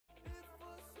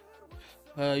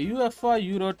Uefa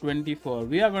Euro 24.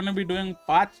 We are going to be doing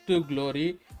Path to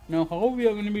Glory. Now, how we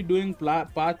are going to be doing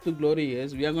Path to Glory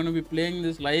is we are going to be playing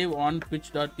this live on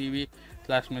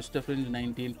twitch.tv/Mr. Fringe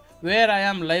 19, where I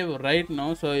am live right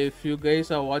now. So, if you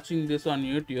guys are watching this on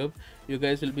YouTube, you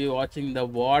guys will be watching the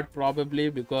VOD probably,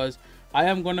 because I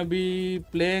am going to be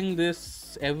playing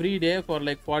this every day for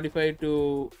like 45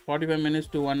 minutes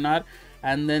to 1 hour,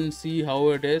 and then see how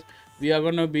it is. We are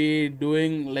going to be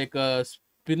doing like a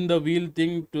spin the wheel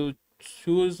thing to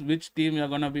choose which team you're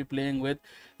gonna be playing with,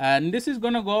 and this is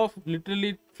gonna go off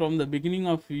literally from the beginning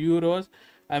of Euros,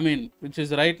 I mean, which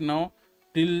is right now,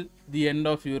 till the end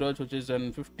of Euros, which is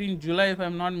on 15th July if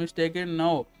I'm not mistaken.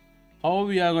 Now, how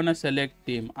we are gonna select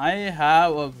team? I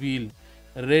have a wheel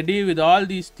ready with all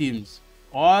these teams.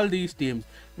 We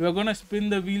are gonna spin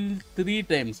the wheel 3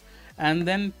 times, and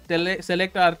then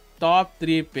select our top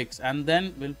 3 picks, and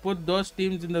then we'll put those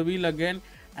teams in the wheel again,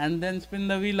 and then spin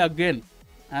the wheel again,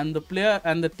 and the player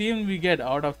and the team we get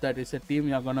out of that is a team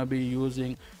you're gonna be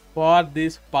using for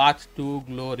this Path to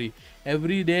Glory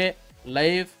every day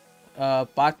live.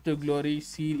 Path to Glory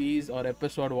series or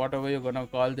episode, whatever you're gonna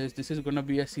call this. This is gonna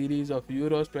be a series of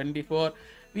Euros 24.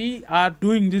 We are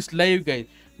doing this live, guys.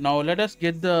 Now let us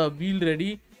get the wheel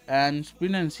ready and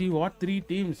spin and see what 3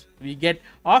 teams we get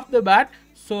off the bat,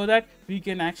 so that we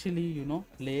can actually,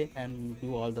 play and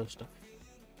do all the stuff.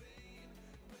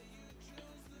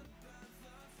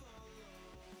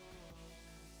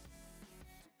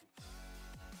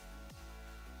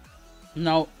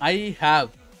 Now I have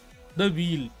the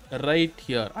wheel right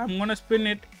here. I'm gonna spin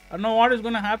it. I don't know what is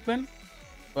gonna happen,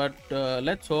 but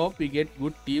let's hope we get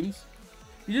good teams.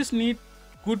 You just need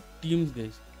good teams,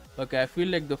 guys. Okay, I feel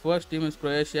like the first team is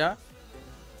Croatia.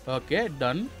 Okay,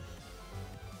 done.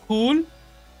 Cool.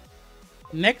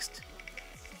 Next,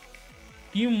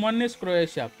 team 1 is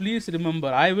Croatia. Please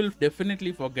remember, I will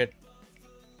definitely forget.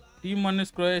 Team 1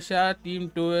 is Croatia. Team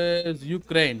 2 is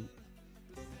Ukraine.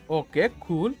 Okay,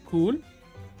 cool.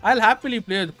 I'll happily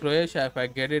play with Croatia if I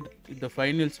get it in the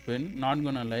final spin. Not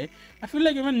gonna lie. I feel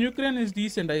like even Ukraine is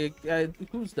decent.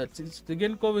 Who's that?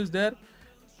 Stigenkov is there.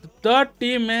 The third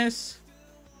team is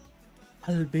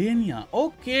Albania.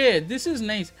 Okay, this is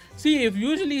nice. See, if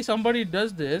usually somebody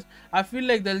does this, I feel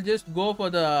like they'll just go for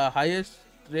the highest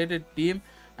rated team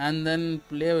and then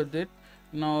play with it.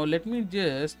 Now, let me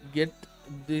just get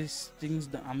these things.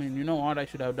 I mean, you know what I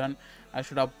should have done? I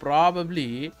should have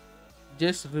probably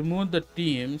just removed the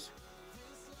teams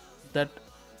that.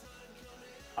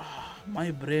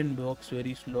 My brain works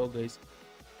very slow, guys.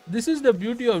 This is the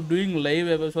beauty of doing live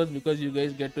episodes, because you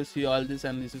guys get to see all this,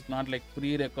 and this is not like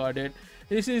pre-recorded.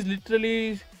 This is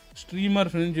literally streamer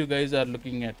Fringe you guys are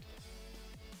looking at.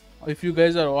 If you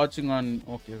guys are watching on,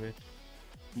 okay, wait,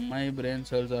 my brain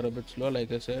cells are a bit slow,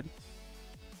 like I said.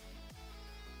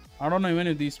 I don't know even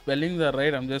if these spellings are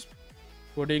right. I'm just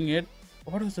putting it.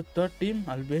 What is the third team?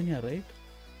 Albania, right?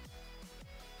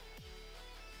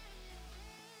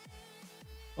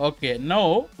 Okay,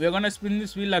 now we're gonna spin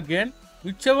this wheel again.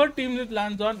 Whichever team it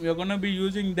lands on, we're gonna be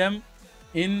using them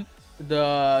in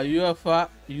the UEFA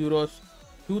Euros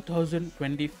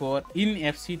 2024 in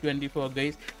FC24,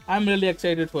 guys. I'm really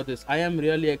excited for this.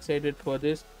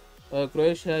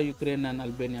 Croatia, Ukraine, and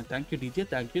Albania. Thank you, DJ.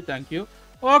 Thank you.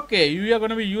 Okay, we are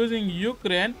gonna be using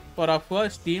Ukraine for our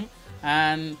first team,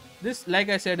 and this, like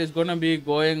I said, is gonna be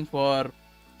going for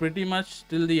pretty much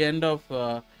till the end of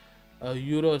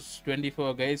Euros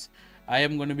 24, guys. I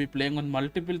am going to be playing on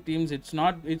multiple teams. It's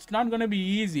not going to be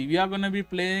easy. We are going to be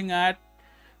playing at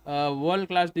world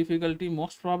class difficulty,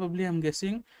 most probably, I'm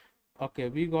guessing. Okay,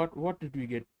 we got, what did we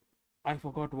get? I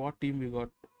forgot what team we got.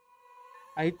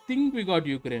 I think we got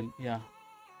Ukraine. Yeah,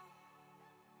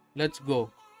 let's go.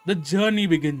 The journey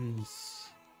begins.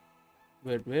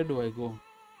 Wait, where do I go?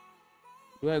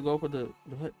 Do I go for the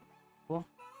what?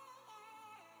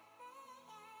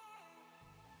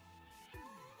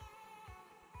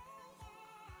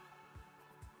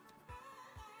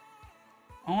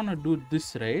 I want to do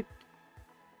this, right?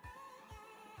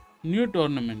 New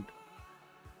tournament.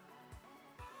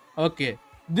 Okay,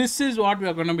 this is what we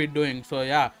are going to be doing. So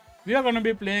yeah, we are going to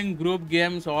be playing group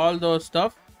games, all those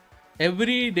stuff.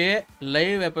 Every day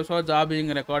live episodes are being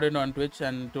recorded on Twitch,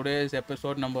 and today is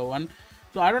episode number 1.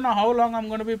 So I don't know how long I'm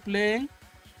going to be playing.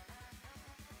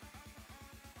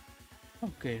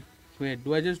 Okay, wait,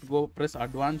 do I just go press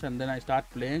advance and then I start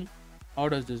playing? How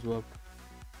does this work?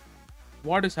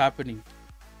 What is happening?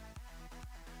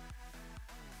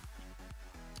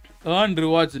 Earn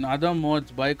rewards in other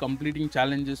modes by completing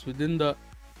challenges within the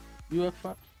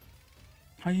Uefa.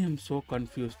 I am so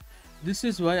confused. This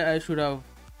is why I should have.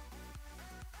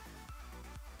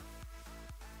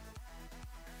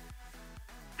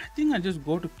 think I just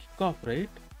go to kickoff, right?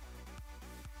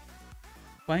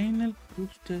 Final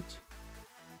group stage.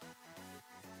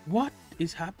 What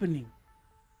is happening?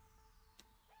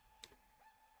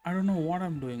 I don't know what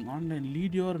I'm doing. Online,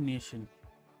 lead your nation.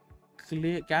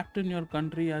 Captain your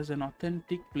country as an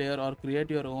authentic player or create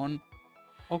your own.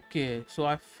 Okay, so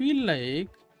I feel like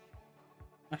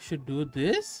I should do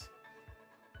this.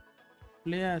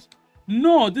 Play as.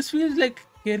 No, this feels like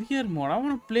career mode. I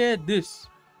want to play this.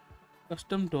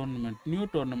 Custom tournament, new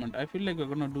tournament. I feel like we're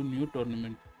gonna do new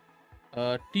tournament.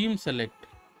 Team select.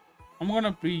 I'm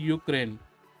gonna pre Ukraine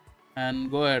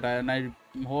and go ahead. And I'm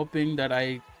hoping that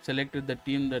I selected the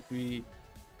team that we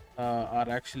are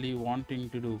actually wanting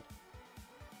to do.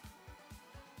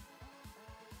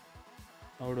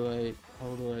 How do I?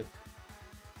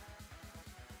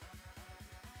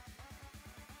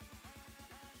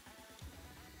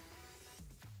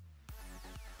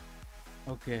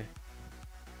 Okay.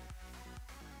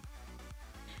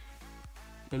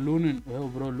 The Lunin. Oh,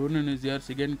 bro, Lunin is here.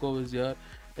 Sigenkov is here.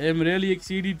 I am really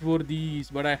excited for these,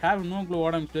 but I have no clue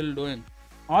what I'm still doing.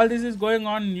 All this is going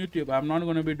on YouTube. I'm not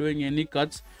going to be doing any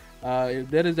cuts. If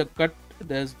there is a cut,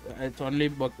 it's only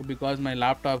because my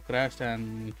laptop crashed,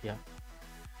 and yeah.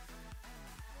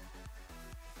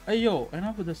 Ayo,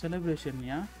 enough with the celebration,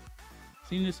 yeah?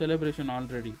 Seen the celebration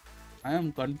already. I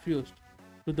am confused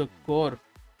to the core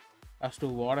as to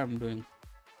what I'm doing.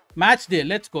 Match day,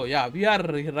 let's go. Yeah, we are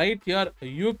right here.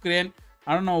 Ukraine.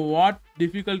 I don't know what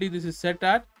difficulty this is set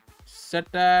at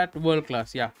world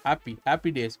class. Yeah,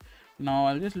 happy days. Now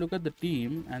I'll just look at the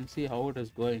team and see how it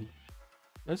is going.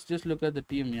 Let's just look at the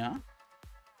team. Yeah,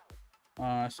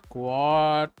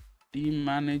 squad, team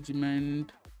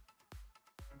management,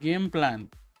 game plan.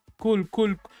 Cool.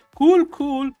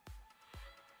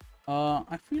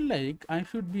 I feel like I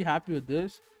should be happy with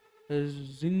this.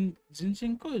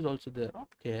 Zinchenko is also there.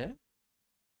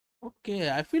 Okay,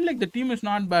 I feel like the team is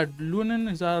not bad. Lunin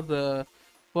is our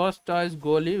first choice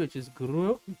goalie, which is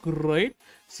great.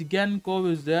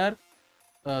 Sigankov is there.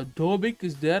 Dobik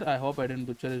is there. I hope I didn't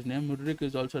butcher his name. Mudrik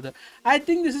is also there. I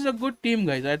think this is a good team,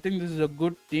 guys. I think this is a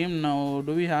good team. Now,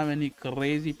 do we have any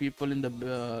crazy people in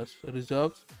the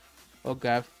reserves?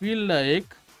 Okay, I feel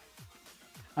like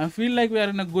we are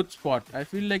in a good spot.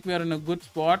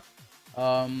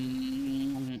 All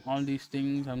these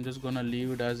things I'm just gonna leave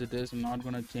it as it is. I'm not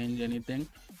gonna change anything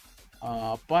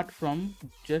apart from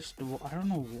just I don't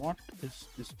know what is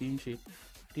this team sheet.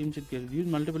 Use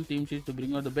multiple team sheets to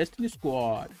bring out the best in the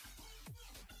squad.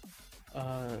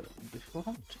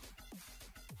 What?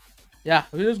 Yeah,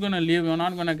 we're just gonna leave. We're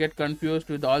not gonna get confused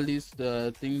with all these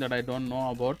things that I don't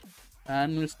know about,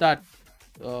 and we'll start.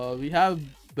 We have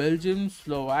Belgium,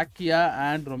 Slovakia,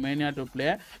 and Romania to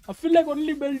play. I feel like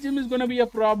only Belgium is gonna be a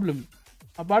problem.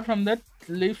 Apart from that,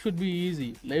 life should be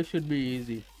easy.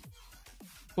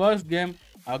 First game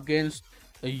against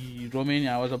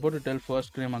Romania. I was about to tell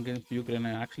first game against Ukraine.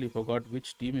 I actually forgot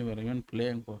which team we were even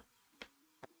playing for.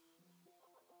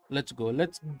 Let's go.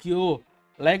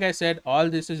 Like I said, all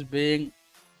this is being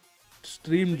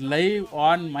streamed live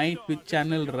on my Twitch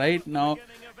channel right now,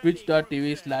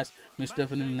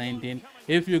 twitch.tv/MrFinance19.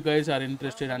 If you guys are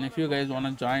interested and if you guys want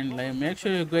to join live, make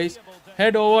sure you guys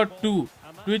head over to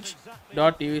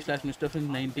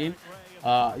twitch.tv/MrFinance19.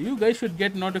 You guys should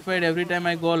get notified every time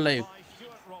I go live.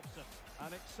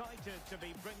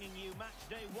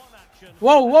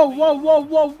 Whoa!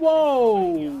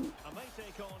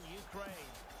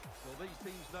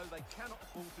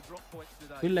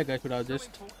 I feel like I should have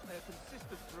just.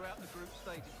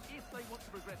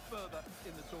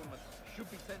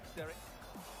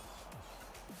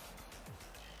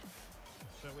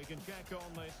 So we can check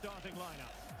on the starting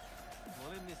lineup.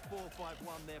 Well, in this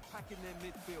 4-5-1, they're packing their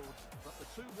midfield, but the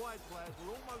two wide players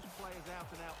will almost play as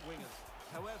out-and-out wingers.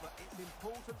 However, it's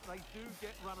important they do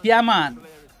get runners to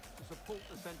support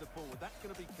the centre forward. That's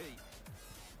going to be key.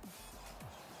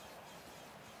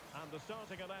 And the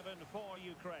starting 11 for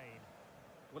Ukraine.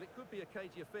 Well, it could be a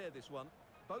cagey affair, this one.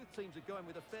 Both teams are going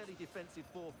with a fairly defensive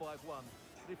 4-5-1.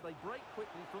 But if they break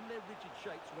quickly from their rigid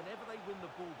shapes, whenever they win the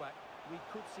ball back, we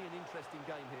could see an interesting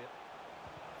game here.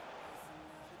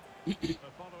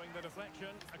 Following the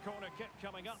deflection, a corner kick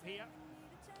coming up here.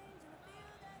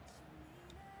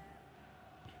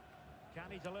 Can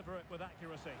he deliver it with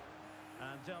accuracy?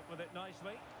 And dealt with it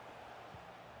nicely.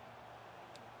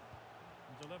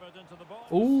 Delivered into the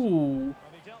box. Ooh.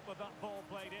 And he dealt with that ball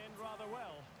played in rather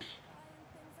well.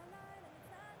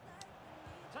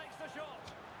 Takes the shot.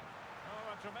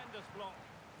 Oh, a tremendous block.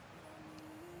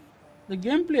 The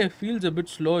gameplay feels a bit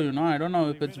slow, you know. I don't know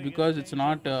if it's because it's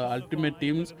not ultimate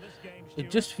teams.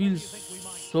 It just feels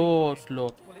so slow.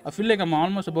 I feel like I'm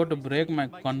almost about to break my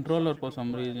controller for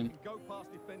some reason.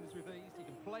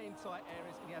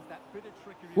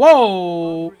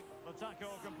 Whoa! The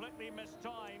tackle completely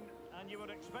mistimed, and you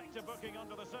would expect a booking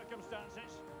under the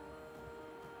circumstances.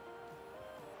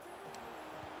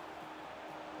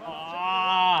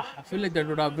 I feel like that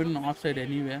would have been offside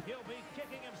anyway. He'll be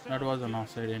kicking himself. That was an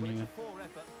offside anyway. Poor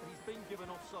effort, and he's been given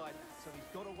offside, so he's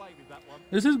got away with that one.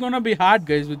 This is gonna be hard,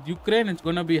 guys. With Ukraine, it's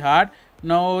gonna be hard.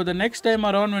 Now, the next time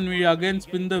around, when we again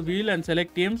spin the wheel and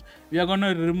select teams, we are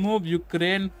gonna remove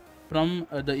Ukraine from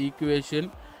the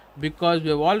equation because we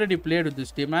have already played with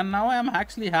this team. And now I am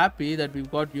actually happy that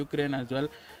we've got Ukraine as well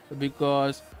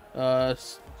because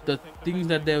the things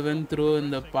that they went through in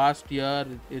the past year,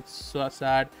 it's so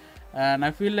sad. And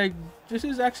I feel like this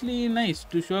is actually nice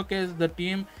to showcase the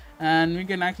team, and we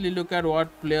can actually look at what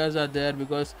players are there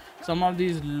because some of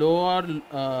these lower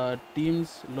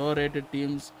teams, low rated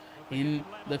teams in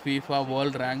the FIFA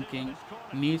world ranking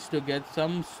needs to get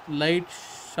some light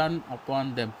shone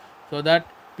upon them so that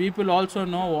people also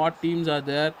know what teams are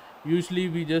there. Usually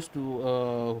we just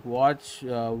watch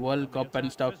World Cup and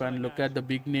stuff and look at the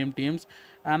big name teams,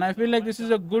 and I feel like this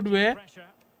is a good way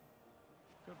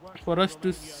for us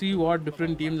to see what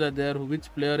different teams are there,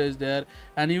 which player is there,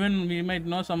 and even we might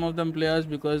know some of them players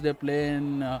because they play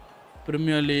in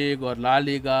Premier League or La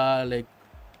Liga. Like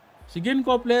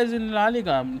Sigenko plays in La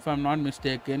Liga, if I'm not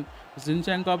mistaken.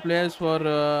 Zinchenko plays for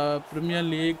Premier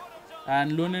League,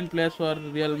 and Lunin plays for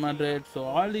Real Madrid. So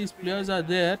all these players are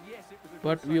there,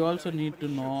 but we also need to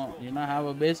know, have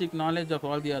a basic knowledge of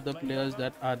all the other players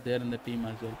that are there in the team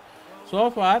as well.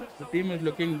 So far, the team is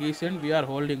looking decent. We are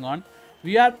holding on.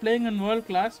 We are playing in world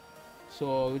class,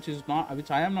 so which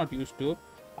I am not used to.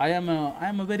 I am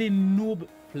a very noob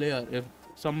player, if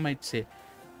some might say.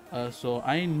 So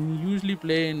I usually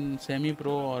play in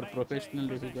semi-pro or professional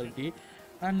difficulty,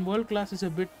 and world class is a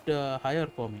bit higher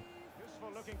for me.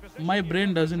 My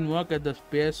brain doesn't work at the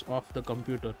pace of the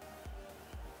computer.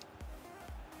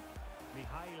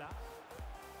 Mihaila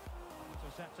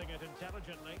intercepting it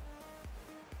intelligently,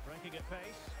 breaking at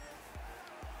pace.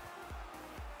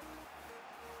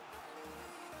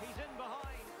 He's in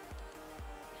behind.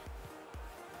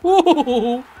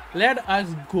 Woo! Let us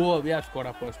go. We have scored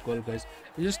our first goal, guys.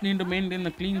 We just need to maintain the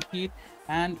clean sheet,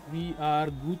 and we are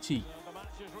Gucci. So the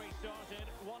match has restarted.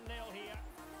 1-0 here.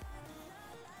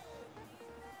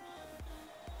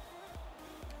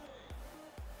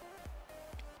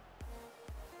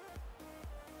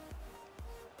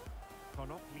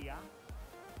 Konoplia.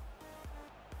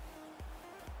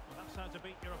 Well, that's how to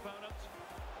beat your opponent.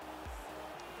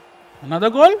 Another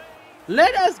goal.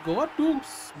 Let us go. 2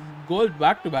 goals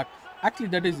back to back. Actually,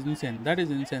 that is insane. That is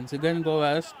insane. Sigenko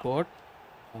has scored.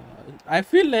 I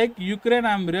feel like Ukraine,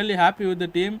 I'm really happy with the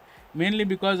team, mainly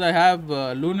because I have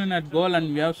Lunin at goal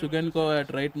and we have Sugenko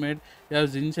at right mid. We have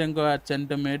Zinchenko at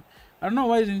center mid. I don't know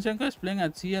why Zinchenko is playing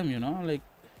at CM,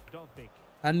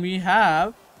 and we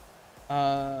have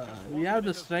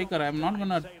the striker. I'm not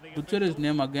gonna butcher his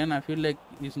name again. I feel like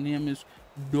his name is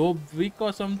Dobvik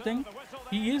or something.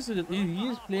 He is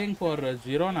playing for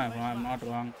Girona, if I'm not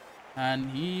wrong,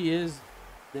 and he is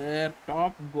their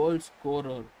top goal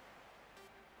scorer.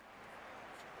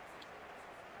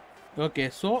 Okay,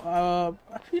 so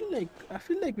I feel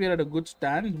like we're at a good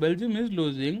stand. Belgium is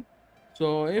losing,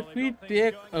 so if we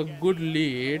take a good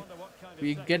lead,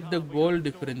 we get the goal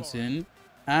difference in,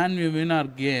 and we win our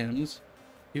games.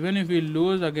 Even if we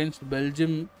lose against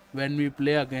Belgium when we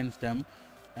play against them,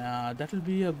 that will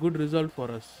be a good result for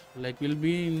us. Like we'll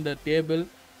be in the table,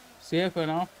 safe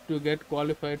enough to get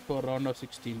qualified for round of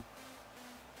 16.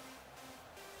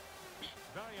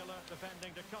 Very alert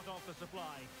defending to cut off the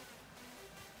supply.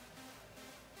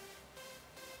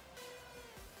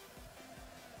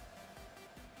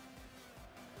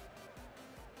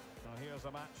 Now here's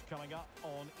a match coming up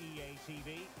on EA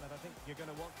TV that I think you're going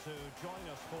to want to join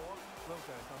us for. Well,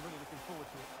 guys, I'm really looking forward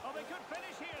to it. Oh, they could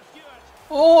finish here, Stuart.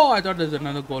 Oh, I thought there's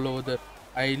another goal over there.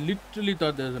 I literally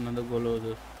thought there's another goal over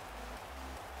there.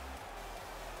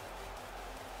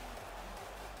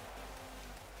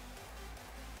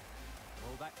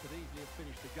 Well, that could easily have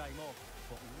finished the game off,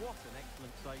 but what an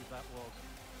excellent save that was.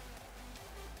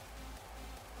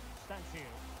 Stanchu.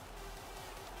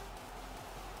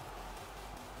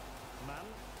 Man.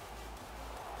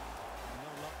 No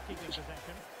luck keeping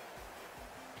possession.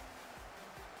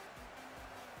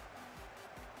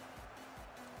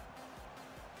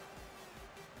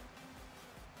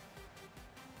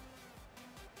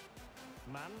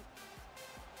 Man.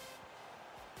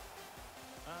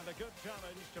 And a good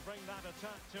challenge to bring that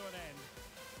attack to an end.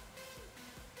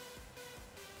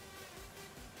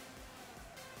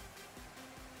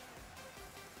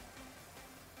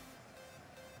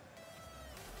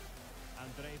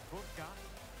 Andrej Burka.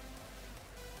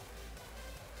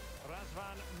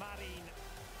 Razvan Marin.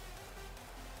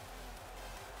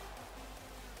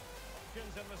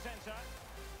 Options in the centre.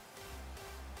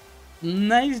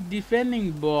 Nice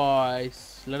defending,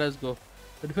 boys. Let us go.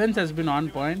 The defense has been on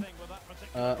point.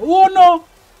 Oh no!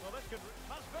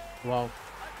 Wow.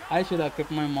 I should have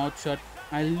kept my mouth shut.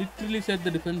 I literally said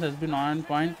the defense has been on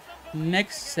point.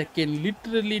 Next second,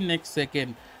 literally next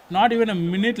second. Not even a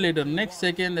minute later, next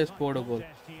second they scored a goal.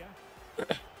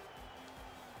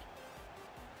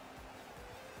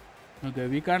 Okay,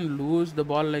 we can't lose the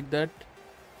ball like that.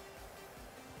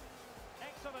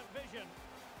 Excellent vision.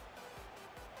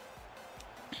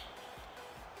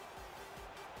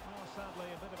 Oh, sadly,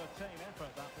 a bit of a tame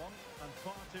effort, that one, and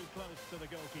far too close to the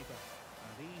goalkeeper.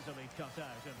 And easily cut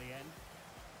out in the end.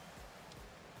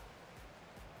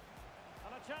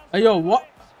 And a chance. Ayo,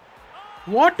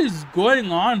 what is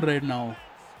going on right now?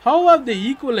 How have they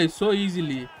equalized so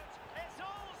easily? It's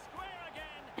all square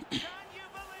again. Can you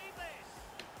believe this?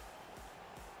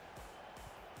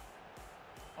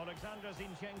 Alexander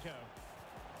Zinchenko.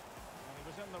 And he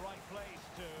was in the right place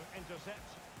to intercept.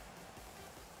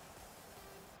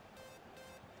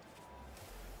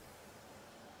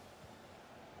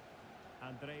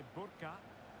 Andrej Burka.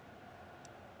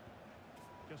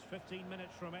 Just 15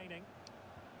 minutes remaining.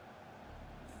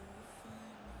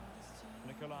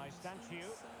 Nikolai Stanciu.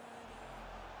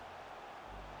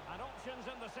 And options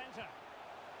in the centre.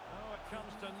 Oh, it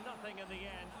comes to nothing in the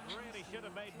end. Really should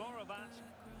have made more of that.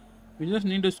 We just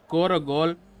need to score a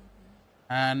goal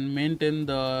and maintain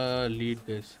the lead,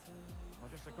 guys. Well,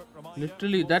 just a quick reminder,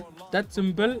 Literally, that's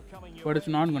simple, but it's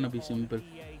not going to be simple.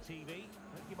 EATV. Think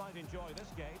you might enjoy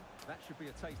this game. That should be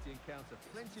a tasty encounter.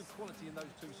 Plenty of quality in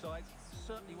those two sides.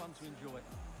 Certainly one to enjoy.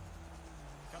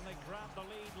 Can they grab the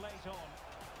lead late on?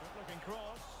 Good looking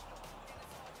cross.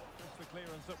 Just the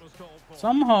clearance that was called for.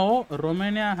 Somehow,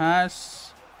 Romania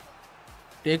has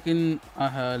taken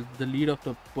the lead of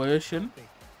the possession,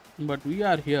 but we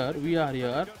are here. Good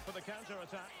for the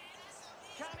counter-attack.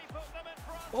 Can he put them in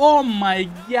front? Oh my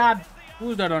God!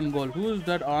 Who's that on goal? Who's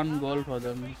that on goal for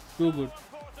them? It's too good.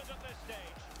 Important at this stage.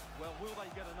 Well, will they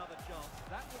get another chance?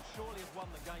 That would surely have won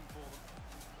the game for them.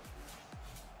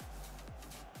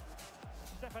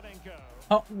 Stefanenko.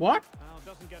 Oh, what? Now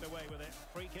doesn't get away with it.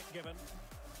 Free kick given.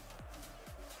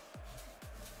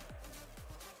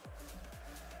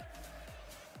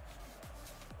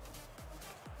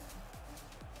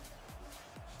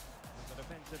 The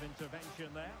defensive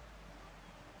intervention there.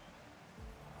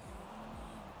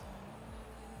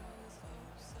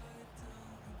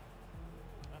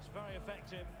 That's very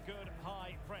effective. Good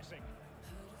high pressing.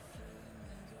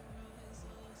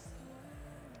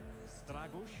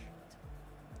 Dragush.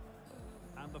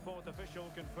 And the fourth official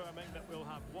confirming that we'll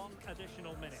have one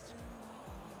additional minute.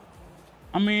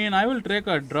 I mean, I will take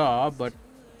a draw, but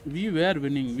we were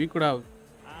winning. We could have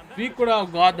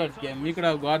got that game. We could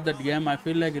have got that game. I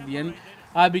feel like at the end,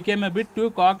 I became a bit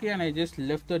too cocky and I just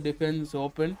left the defense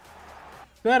open.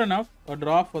 Fair enough. A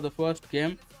draw for the first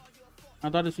game. I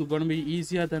thought this was going to be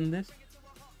easier than this.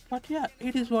 But yeah,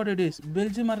 it is what it is.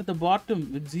 Belgium are at the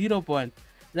bottom with 0 points.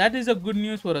 That is a good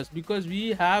news for us because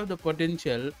we have the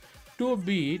potential to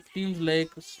beat teams like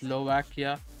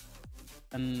Slovakia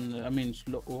and I mean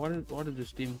what is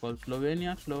this team called?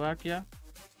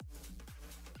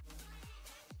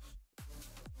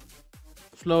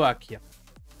 Slovakia.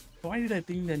 Why did I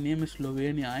think their name is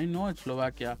Slovenia? I know it's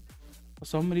Slovakia. For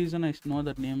some reason I know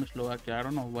that name is Slovakia. I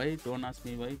don't know why. Don't ask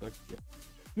me why, but yeah.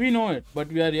 We know it. But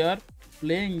we are here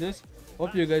playing this.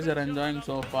 Hope you guys are enjoying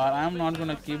so far. I'm not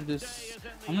gonna keep this.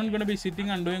 I'm not gonna be sitting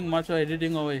and doing much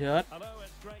editing over here.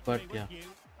 But yeah.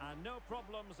 And no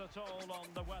problems at all on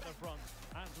the weather front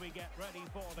as we get ready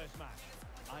for this match.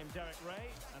 I'm Derek Ray,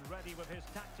 and ready with his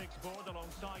tactics board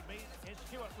alongside me is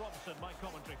Stuart Robson, my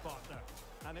commentary partner.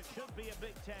 And it should be a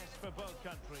big test for both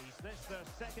countries. This is their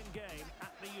second game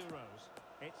at the Euros.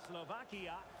 It's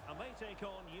Slovakia, and they take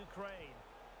on Ukraine.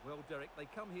 Well, Derek, they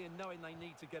come here knowing they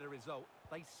need to get a result.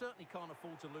 They certainly can't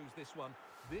afford to lose this one.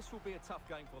 This will be a tough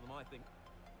game for them, I think.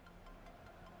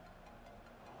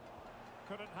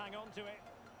 Couldn't hang on to it.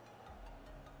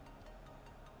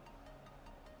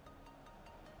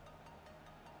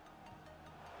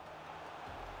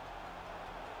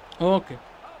 Okay.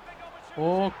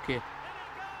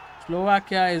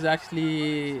 Slovakia is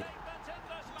actually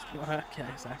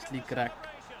cracked.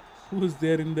 Who's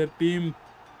there in their team?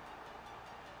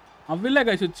 I feel like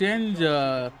I should change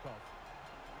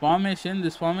Formation.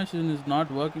 This formation is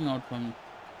not working out for me.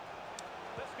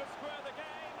 This could square the game.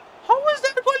 How is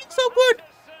that goalie so good? To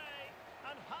say,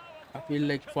 and how I feel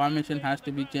like formation has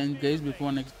to be changed, guys,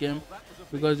 before next game, Well, that was a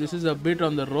big because this chance. is a bit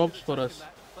on the Really ropes should for have us. taken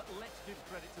that, but let's give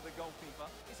credit to the goalkeeper.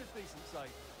 It's a decent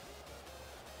save.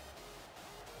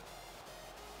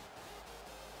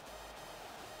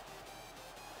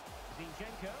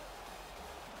 Zinchenko.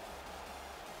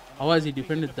 How has he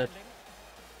defended that?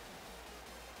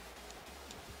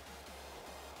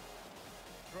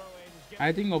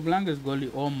 I think Oblak is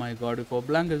goalie. Oh my god, if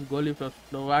Oblak is goalie for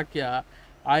Slovakia,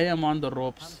 I am on the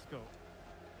ropes.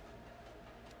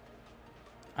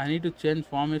 I need to change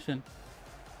formation.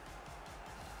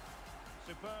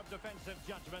 Superb defensive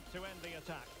judgment to end the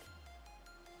attack.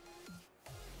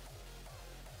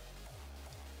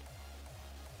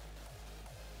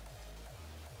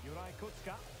 Juraj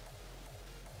Kucka.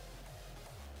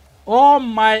 Oh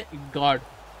my god.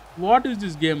 What is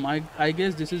this game? I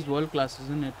guess this is world class,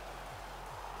 isn't it?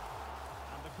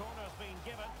 And the corner's been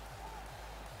given.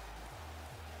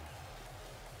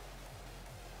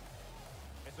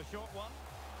 It's a short one.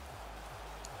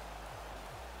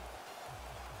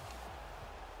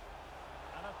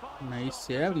 And a fine Nice stop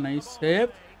save, to nice stop the save.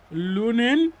 ball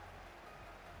Lunin.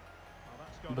 Well,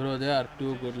 that's gone Bro, out. they are And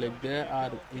too it is good. going Like, to they be a are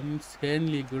goal kick.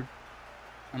 insanely good.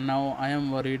 And now I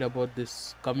am worried about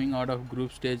this coming out of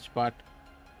group stage part.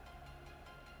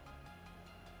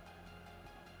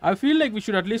 I feel like we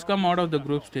should at least come out of the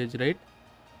group stage, right?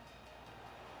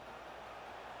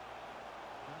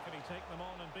 How can he take them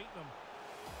on and beat them?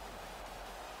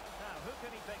 Now, who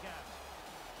can he pick out?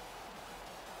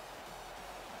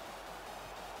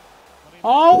 Well,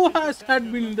 How he has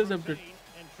that been intercepted?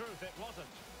 In truth, it wasn't.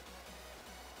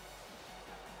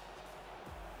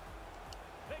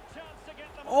 Big chance to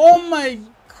get them Oh on. my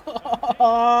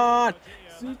god!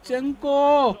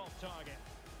 Zinchenko! Off target.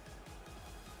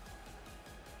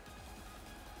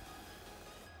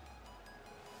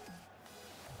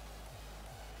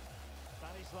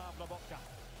 Stanislav Lobotka.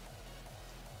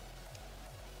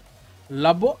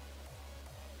 Labo?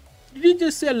 Did he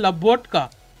just say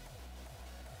Labotka?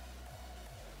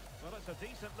 Well, it's a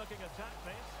decent looking attack,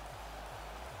 this.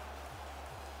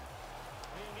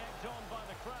 Being egged on by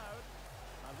the crowd.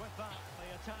 And with that, the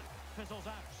attack fizzles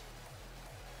out.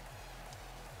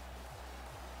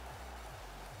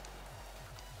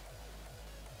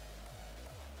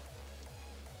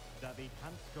 David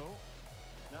Hansko.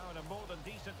 Now in a more than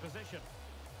decent position.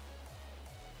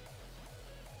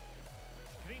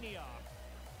 Skriniar.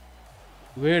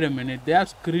 Wait a minute, they have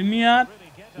Skriniar?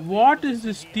 Really get a What field is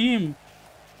this position here. team?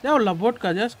 They have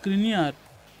Labotka, they have Skriniar.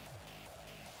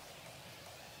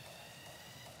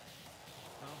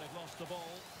 Well, they've lost the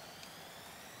ball.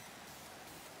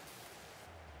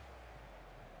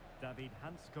 David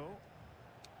Hansko.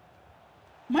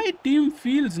 My team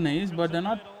feels nice, Good but to they're the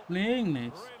not middle. playing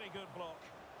nice. Really good block.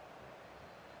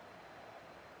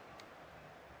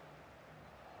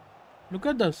 Look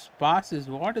at the passes,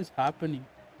 what is happening?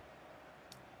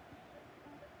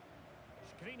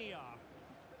 Skriniar.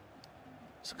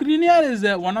 Skriniar is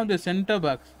one of the centre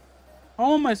backs.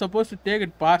 How am I supposed to take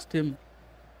it past him?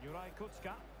 Juraj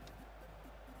Kucka.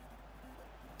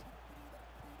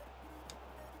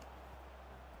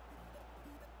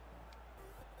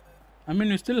 I mean,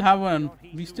 we still have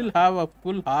a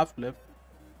full half left,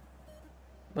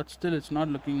 but still, it's not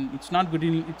looking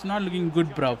good,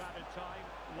 bruv. Added time,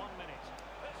 1 minute.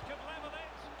 This could level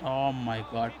it. Oh my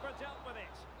god. Keeper dealt with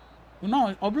it.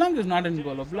 No, Oblak is not in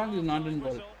goal. Oblak is not in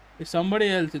goal. It's somebody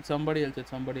else. It's somebody else. It's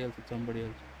somebody else. It's somebody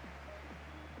else.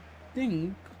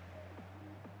 Think.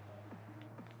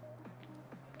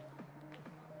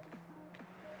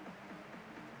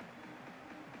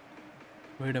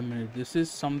 Wait a minute. This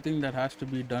is something that has to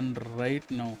be done right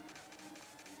now.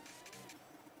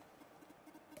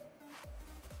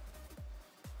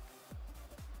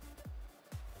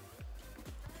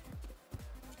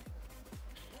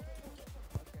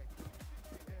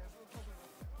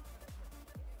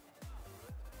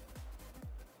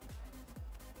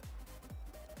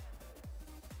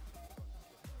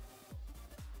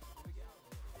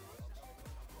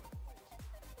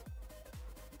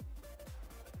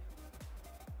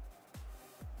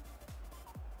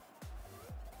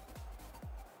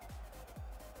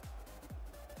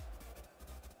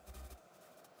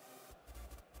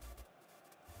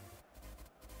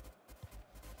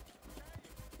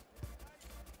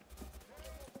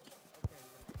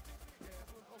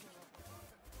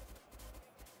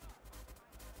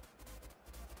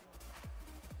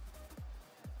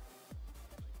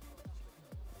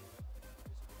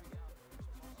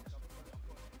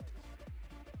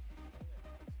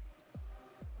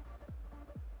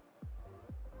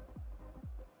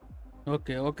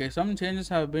 Okay. Some changes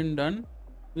have been done.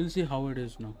 We'll see how it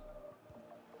is now.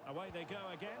 Away they go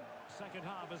again. Second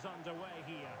half is underway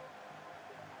here.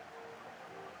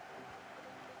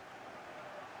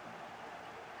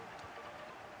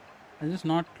 I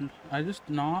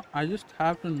just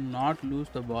have to not lose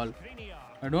the ball. Skriniar.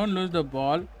 I don't lose the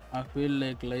ball. I feel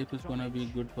like life is gonna be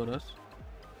good for us.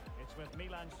 It's with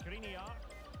Milan Skriniar.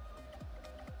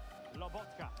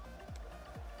 Lobotka.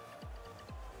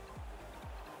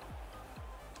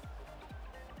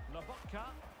 Lobotka.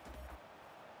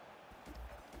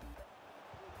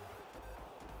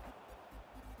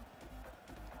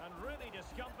 And really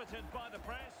discomfited by the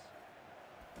press.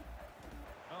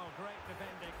 Oh, great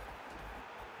defending.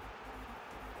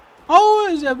 How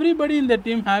is everybody in the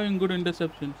team having good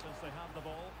interceptions? Since they have the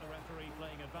ball, the referee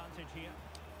playing advantage here.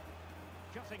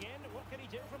 Cutting in, what can he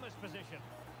do from this position?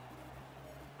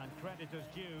 And credit is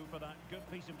due for that good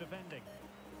piece of defending.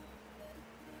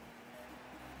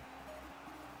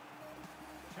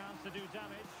 Chance to do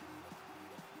damage.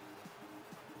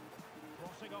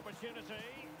 Crossing opportunity.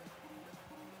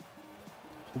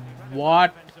 He ran it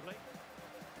What? defensively.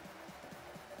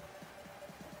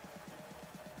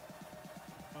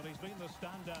 Well, he's been the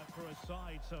standout for his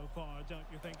side so far, don't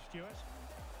you think, Stuart?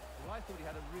 Well, I thought he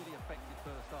had a really effective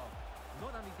first half.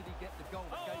 Not only did he get the goal,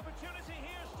 Oh, but gave opportunity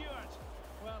here, Stuart.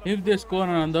 Well, If they score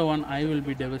another one, I will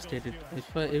be devastated.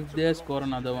 If they score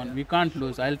another one, we can't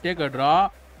lose. I'll take a draw,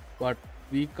 but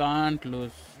we can't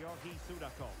lose. Georgi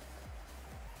Sudakov.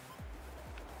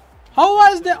 How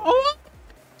was the? Oh,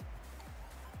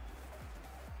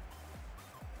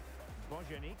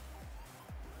 Bojanic.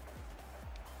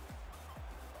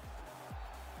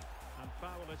 And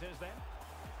foul it is then.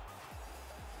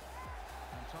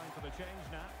 And time for the change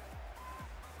now.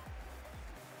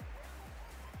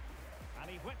 And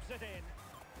he whips it in.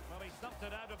 Well, he stumped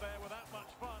it out of there without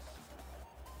much fuss.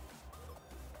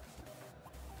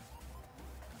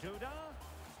 Duda.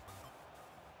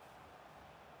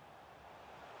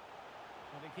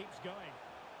 And he keeps going.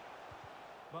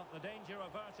 But the danger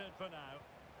averted for now.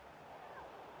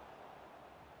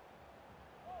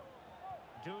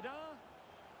 Duda.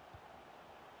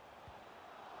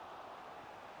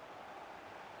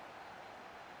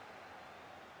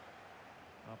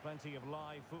 Plenty of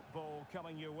live football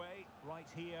coming your way right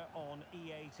here on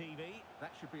EA TV.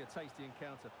 that should be a tasty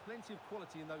encounter. Plenty of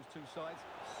quality in those two sides.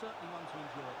 Certainly one to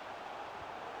enjoy.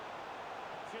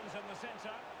 Options in the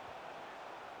centre.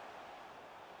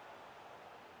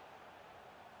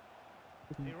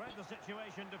 He read the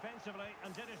situation defensively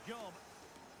and did his job.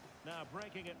 Now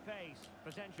breaking at pace.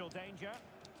 Potential danger.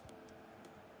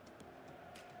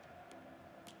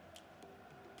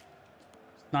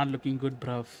 it's not looking good,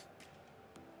 bruv.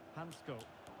 Hansko.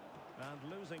 And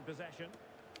losing possession.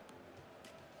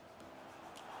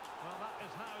 Well, that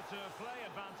is how to play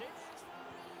advantage.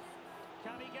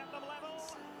 Can he get them level?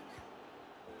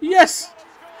 Yes,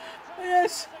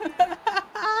 yes.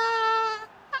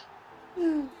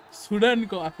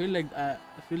 Sudankov. I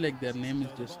feel like their name is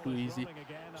just too easy.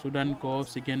 Sudankov,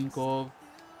 Sikenkov.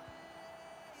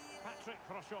 Patrick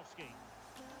Kroshovsky.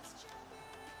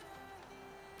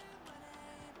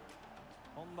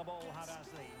 On the ball,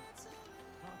 Hadasli.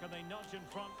 How can they nudge in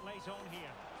front late on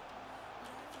here?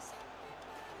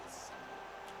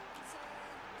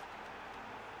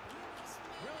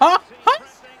 Huh? Huh?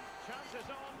 Pressing, chances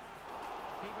on.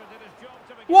 Keeper did his job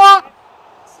to begin What? with.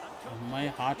 And My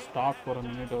heart stopped for a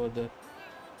minute over there.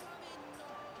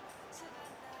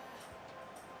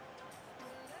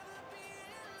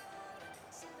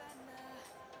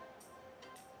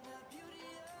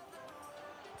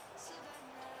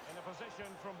 in a position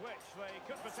from which they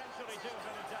could potentially do a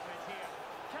bit of damage here.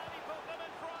 Can he put them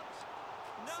in front?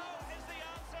 No is the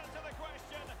answer to the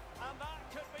question, and that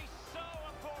could be so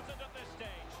important at this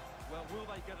stage. Well, will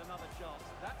they get another chance?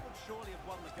 That would surely have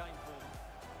won the game for them.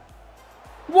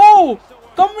 Whoa!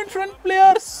 Come in front, And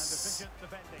players. efficient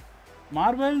defending.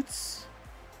 Marvels.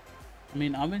 I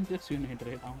mean, Avengers unit,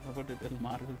 right? I'm about to tell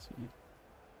Marvels unit.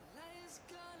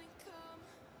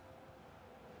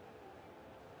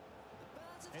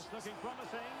 It's looking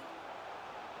promising.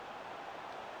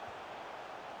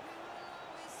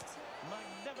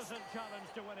 Magnificent challenge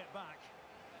to win it back.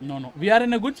 No. We are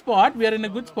in a good spot. We are in a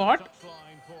good spot.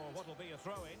 Touchline for what'll be a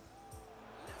throw-in.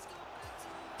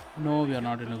 No, we are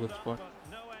not in a good spot.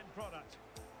 But no end product.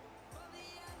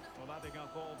 Well, adding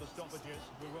up all the stoppages,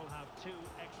 we will have 2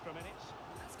 extra minutes.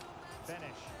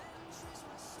 Finish.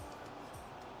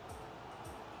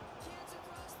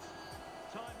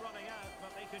 Time running out,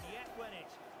 but they could yet win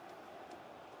it.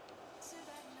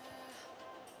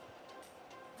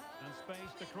 And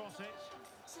space to cross it.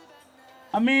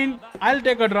 I mean, I'll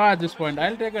take a draw at this point.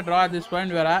 I'll take a draw at this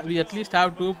point where we at least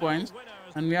have 2 points.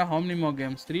 And we have how many more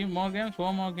games? 3 more games?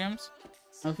 4 more games?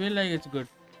 I feel like it's good.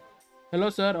 Hello,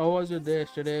 sir. How was your day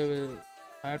yesterday? We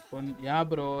had fun. Yeah,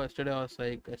 bro. Yesterday was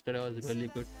really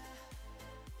good.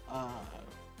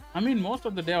 I mean, most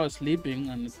of the day I was sleeping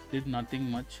and did nothing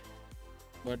much.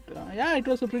 But yeah, it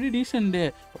was a pretty decent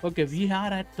day. Okay, we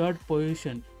are at 3rd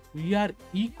position. We are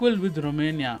equal with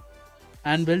Romania.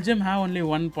 And Belgium have only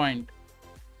 1 point.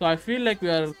 So I feel like we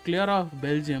are clear of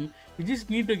Belgium. We just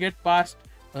need to get past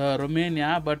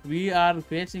Romania. But we are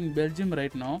facing Belgium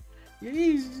right now.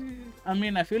 I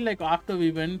mean, I feel like after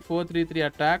we went 4-3-3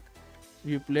 attack,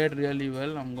 we played really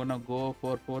well. I'm gonna go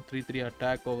for 4-3-3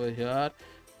 attack over here.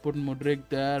 Put Mudryk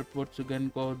there, put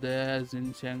Sugenkov there,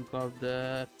 Zinchenko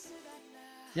there.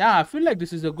 Yeah, I feel like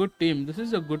this is a good team. This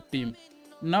is a good team.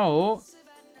 Now,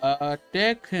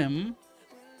 take him,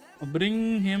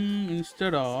 bring him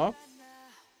instead of,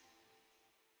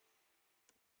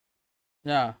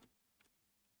 yeah,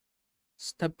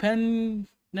 Stepanenkov.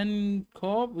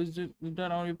 Is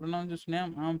that how you pronounce his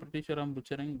name? I'm pretty sure I'm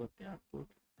butchering, but yeah, good.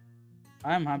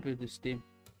 I am happy with this team.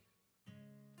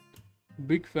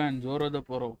 Big fan, Zoro the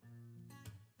Poro.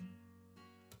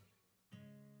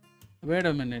 Wait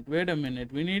a minute.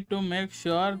 We need to make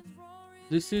sure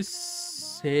this is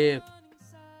safe.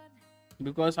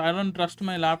 Because I don't trust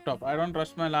my laptop. Let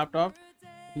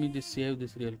me just save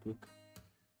this real quick.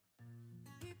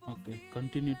 Okay,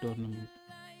 continue tournament.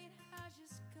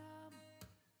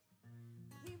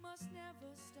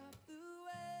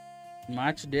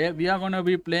 Match day. We are gonna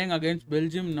be playing against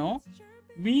Belgium now.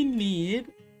 We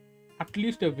need at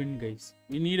least a win, guys.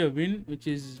 We need a win, which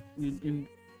is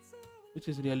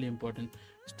really important.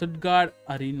 Stuttgart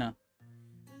Arena.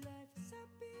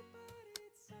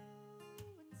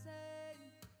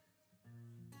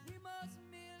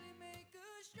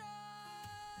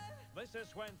 This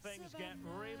is when things get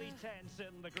really tense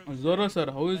in the group. Zoro sir,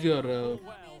 how is your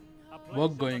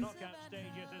work going?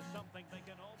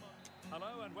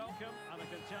 Hello and welcome, and I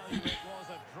can tell you it was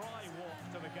a dry walk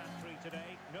to the gantry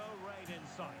today. No rain in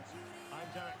sight. I'm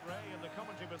Derek Ray in the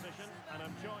commentary position, and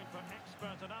I'm joined for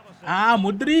expert analysis.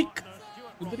 Mudryk.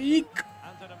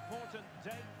 And an important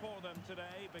day for them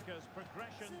today because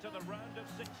progression to the round of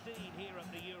 16 here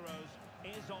at the Euros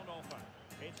is on offer.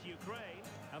 It's Ukraine,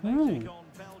 and they take on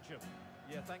Belgium.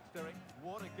 Yeah, thanks, Derek.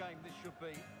 What a game this should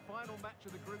be. Final match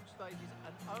of the group stages,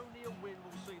 and only a win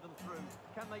will see them through.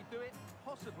 Can they do it?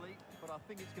 Possibly, but I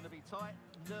think it's going to be tight,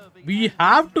 nervy. We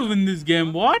have to win this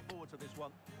game. What?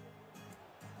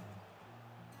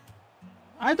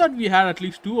 I thought we had at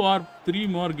least 2 or 3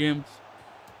 more games.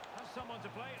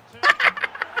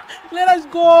 Let us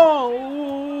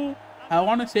go. I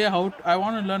want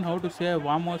to learn how to say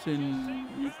vamos in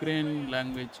Ukraine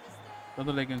language so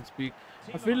that I can speak.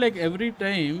 I feel like every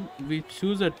time we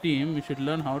choose a team, we should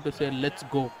learn how to say "let's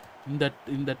go" in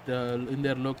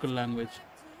their local language.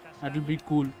 That will be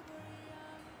cool.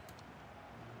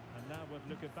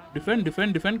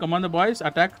 Defend. Come on, the boys.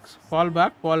 Attack. Fall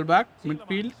back.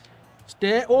 Midfield.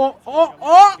 Stay. Oh!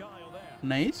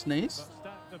 Nice.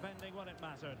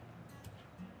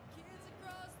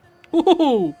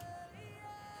 Ooh.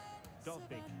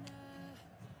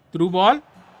 Through ball.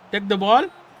 Take the ball.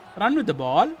 Run with the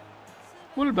ball.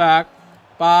 Pull back.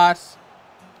 Pass.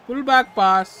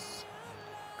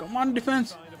 Come on,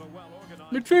 defense.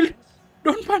 Midfield.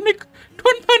 Don't panic.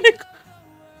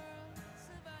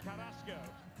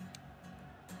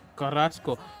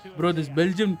 Carrasco. Bro, this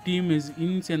Belgium team is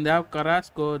insane. They have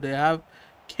Carrasco. They have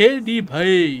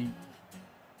KDB.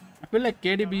 I feel like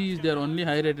KDB is their only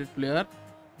high-rated player.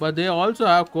 But they also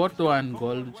have Courtois in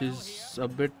goal, which is a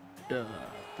bit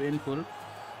painful.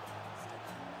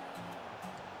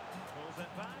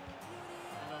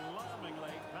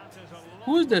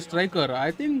 Who is the striker?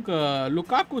 I think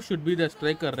Lukaku should be the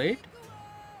striker, right?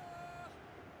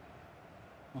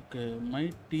 Okay,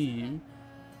 my team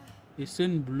is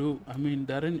in blue. I mean,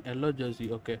 they're in yellow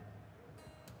jersey. Okay.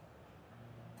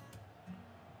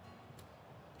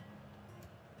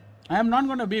 I am not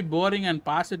going to be boring and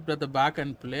pass it to the back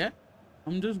and play.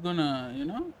 I'm just going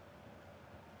to,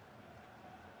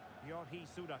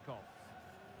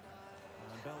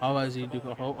 How has he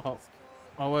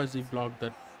blocked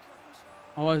that?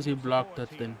 How has he blocked that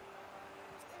thing?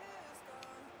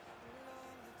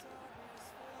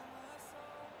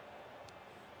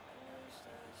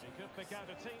 He could pick out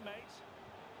a teammate.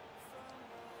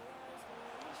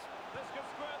 This could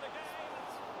square the game.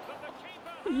 But the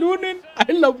keeper... Lunin!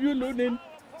 I love you, Lunin.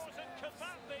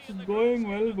 It's going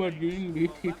well, but doing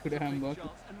BT today I'm working.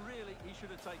 And really, he should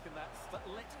have taken that. But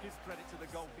let's give credit to the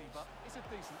goalkeeper. It's a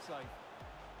decent save.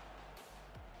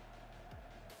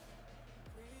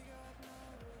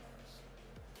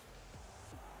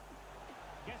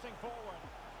 pressing forward.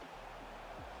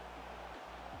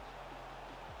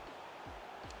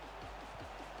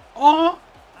 Oh,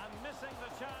 And missing the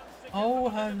chance to get how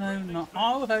them a has bit I of breathing not? space.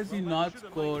 How has he Well, that not should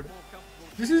have made it scored? more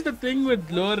comfortable This is the shooting. thing with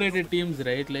lower rated teams,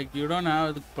 right? Like you don't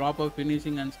have the proper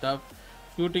finishing and stuff.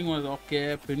 Shooting was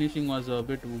okay, finishing was a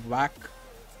bit whack,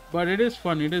 but it is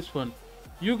fun. It is fun.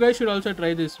 You guys should also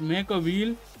try this. Make a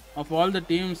wheel of all the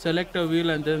teams, select a wheel,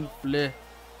 and then play.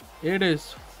 It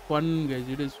is fun, guys.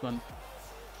 It is fun.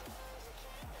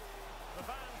 The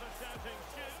fans are shouting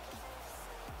shoot.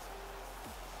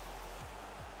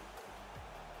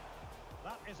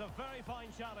 That is a very fine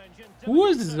challenge. In Who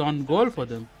is delicate on goal for circumstances.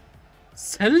 them?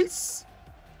 Cells?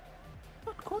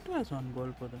 What Koto is on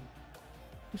goal for them?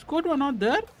 Is Koto not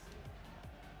there?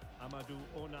 Amadou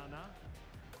Onana.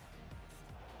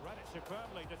 Read it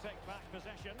superbly to take back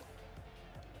possession.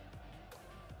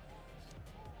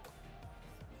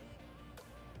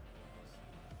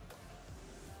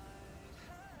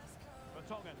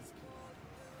 Vertonghen.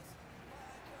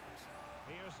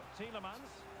 Here's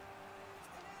Tielemans.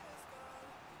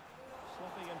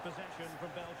 Sloppy in possession from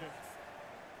Belgium.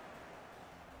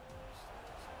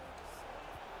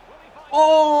 Will he find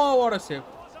Oh, what a save! it?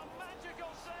 Was a magical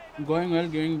save. Going well,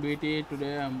 giving BT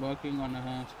today. I'm working on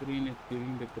a screen. It's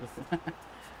giving the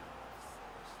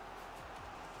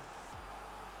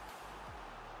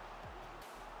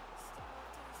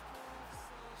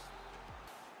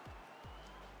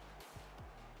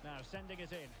Now sending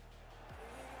it in.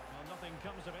 Well, nothing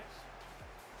comes of it.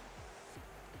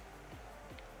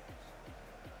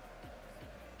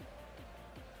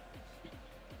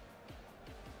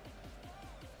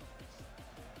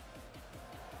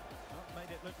 Not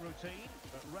made it look routine,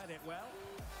 but read it well.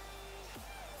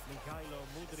 Mikhailo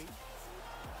Mudri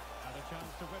had a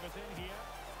chance to whip it in here.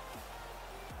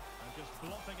 And just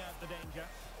blotting out the danger.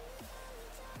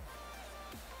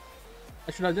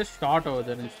 I should have just shot over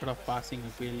there instead of passing. I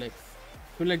feel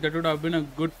like that would have been a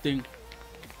good thing.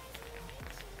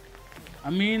 I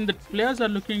mean, the players are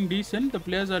looking decent. The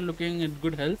players are looking in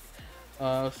good health.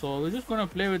 So we're just gonna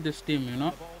play with this team, you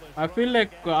know. I feel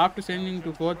like after changing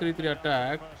to 4-3-3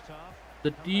 attack, First half.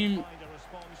 the team. Find a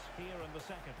response here in the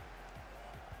second.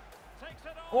 Takes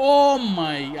it on. Oh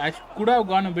my! I could have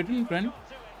gone a bit in front,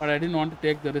 but I didn't want to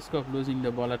take the risk of losing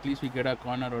the ball. At least we get a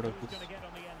corner out of Who's this. going to get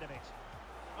on the end of it?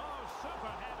 Oh,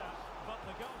 super header, but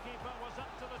the goalkeeper was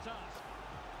up to the task.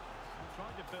 And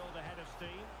trying to build a head of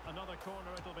steam. Another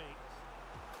corner it'll be.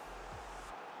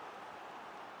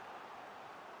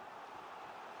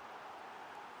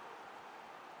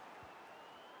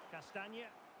 Castagne.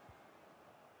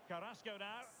 Carrasco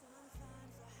now.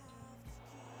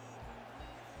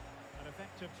 An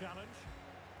effective challenge.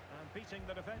 And beating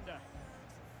the defender.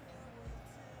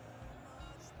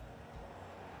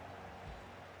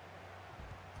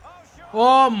 Oh, sure.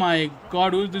 Oh my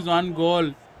God! Who's this on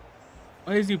goal?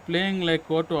 Why is he playing like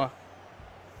Courtois?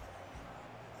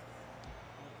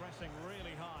 Pressing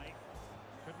really high.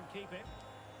 Couldn't keep it.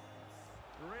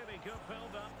 Really good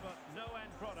build-up, but no end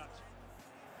product.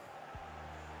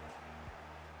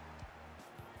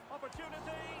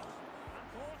 Opportunity. And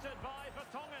thwarted by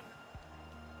Vertonghen.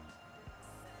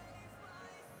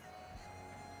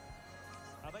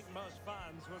 I think most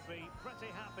fans would be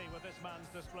pretty happy with this man's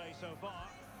display so far.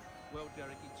 Well,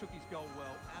 Derek, he took his goal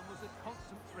well and was a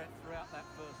constant threat throughout that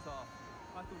first half.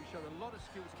 I thought he showed a lot of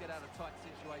skill to get out of tight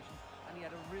situations, and he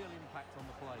had a real impact on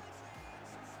the play.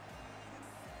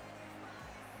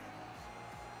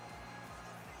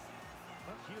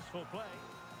 That's useful play.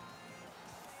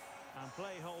 And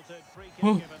play halted, free kick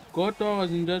Oh, given. Courtois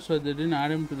was injured, so they didn't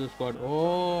add him to the squad.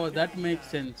 Oh, that makes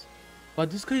sense. But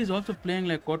this guy is also playing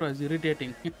like Courtois. Is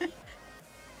irritating.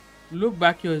 Look,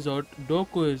 back here is out.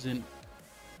 Doku is in.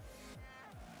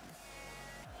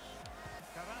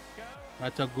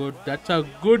 Carrasco. That's a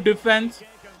good defense. Kick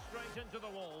and straight into the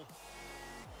wall.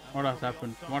 What has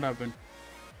happened? What happened?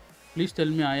 Please tell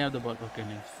me I have the ball. Okay,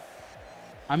 nice.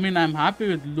 I mean, I'm happy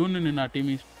with Lunin in our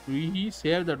team. He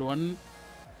saved that one.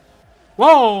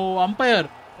 Whoa, umpire.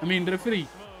 I mean, referee.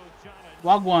 Smooth challenge.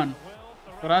 Wagwan. Will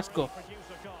the Carrasco. referee produce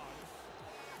a card?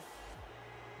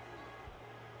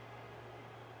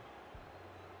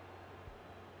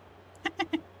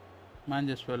 Man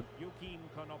just fell. Joaquim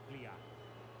Konoplia.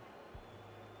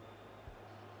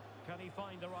 Can he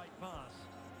find the right pass?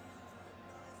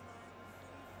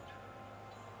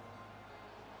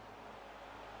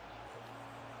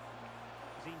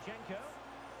 Zinchenko.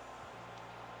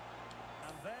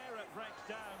 And there it breaks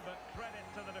down, but credit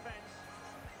to the defence.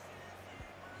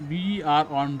 We are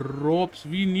on ropes.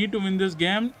 We need to win this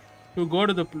game to go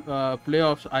to the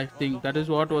playoffs. I think that is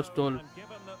what was told. And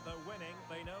given that they're winning,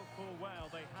 they know full well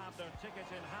they have their ticket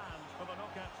in hand.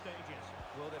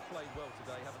 Well, they've played well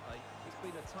today, haven't they? It's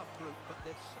been a tough group, but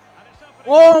they've... And it's opening.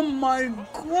 Oh my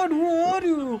God, who are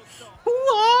you? Who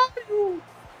are you?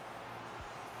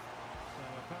 So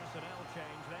a personnel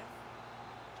change then.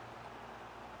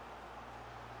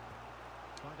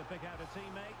 Trying to pick out a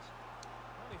teammate.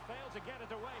 Well, he failed to get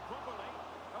it away properly.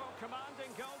 Oh,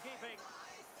 commanding goalkeeping.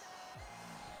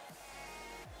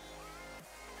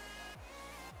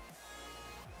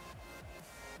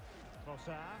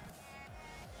 Trossard.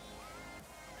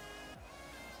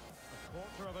 A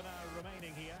quarter of an hour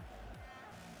remaining here.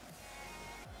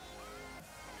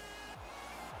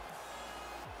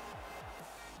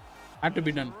 Had to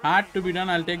be done. Had to be done.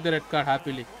 I'll take the red card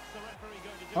happily. What's the referee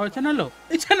going to do? Oh, it's an yellow.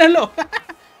 It's an yellow.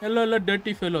 Yellow,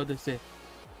 dirty fellow, they say.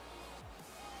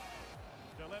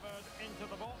 Delivered into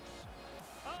the box.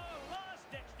 Oh,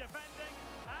 last-ditch defending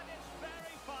at its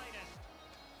very finest.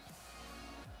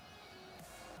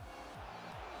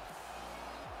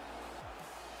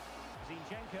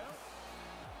 Zinchenko.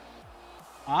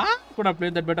 Ah, could have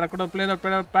played that better. Could have played that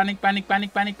better. Panic, panic,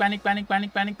 panic, panic, panic, panic,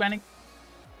 panic, panic, panic. And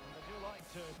they do like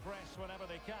to press whenever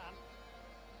they can.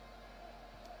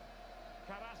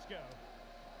 Carrasco.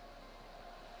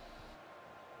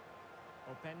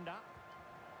 Openda.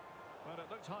 Well, it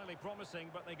looked highly promising,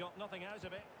 but they got nothing out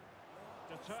of it.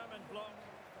 Determined block.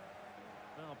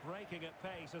 Now, breaking at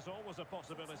pace is always a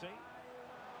possibility.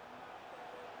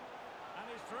 And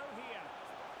he's through here.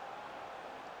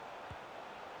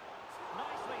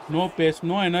 Nicely No saved. pace,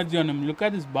 no energy on him. Look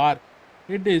at this bar.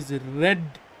 It is red.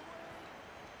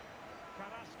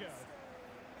 Carrasco.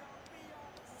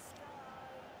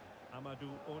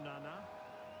 Amadou Onana.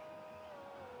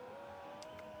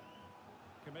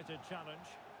 Committed challenge.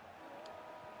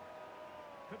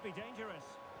 Could be dangerous.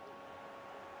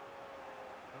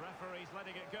 The referee's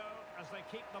letting it go as they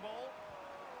keep the ball.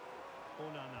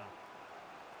 Onana.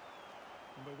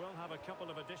 And we will have a couple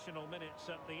of additional minutes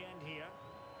at the end here.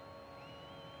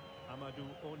 Amadou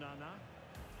Onana.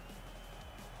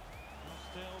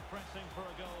 Still pressing for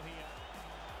a goal here.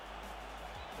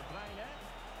 De Bruyne.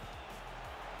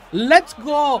 Let's go.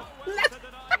 Nowhere to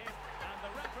deny him, and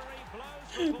the referee blows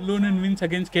the full Lunin wins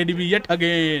against KDB yet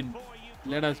again. for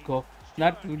Let us go.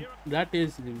 That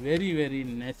is very, very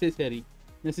necessary.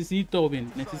 Necesito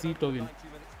win. Necesito win. 90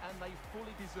 minutes, and they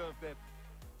fully deserve their...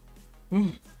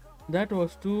 That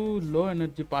was too low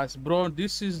energy pass, bro.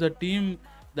 This is the team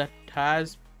that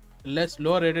has less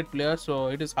low rated players, so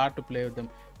it is hard to play with them.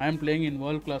 I am playing in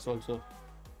world class also,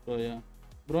 so yeah.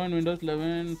 Bro, in Windows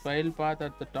 11 file path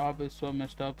at the top is so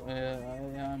messed up. I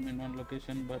am in one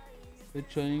location, but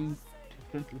it's showing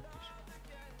different location.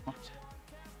 What's that?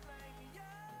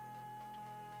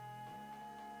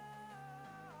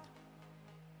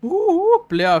 Ooh,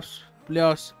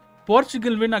 playoffs.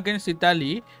 Portugal win against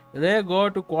Italy. They go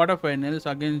to quarterfinals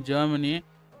against Germany,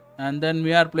 and then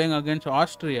we are playing against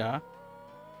Austria.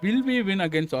 Will we win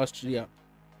against Austria?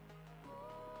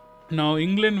 Now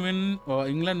England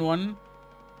won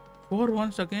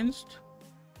 4-1 against.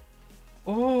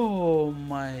 Oh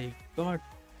my God!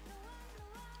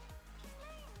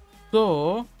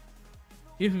 So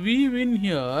if we win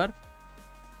here,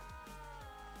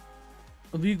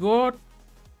 we got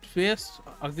face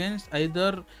against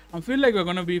either. I feel like we're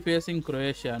gonna be facing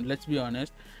Croatia, let's be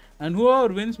honest, and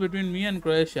whoever wins between me and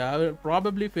Croatia will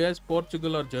probably face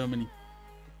Portugal or Germany.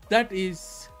 That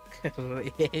is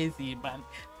crazy, man.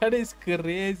 That is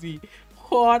crazy.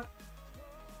 What?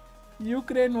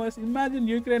 Imagine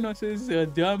Ukraine versus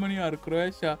Germany or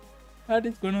Croatia. That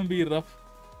is gonna be rough.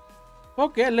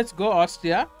 Okay, let's go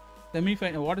Austria.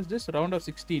 Semi-final. What is this? Round of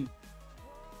 16.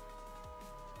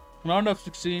 Round of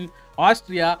 16,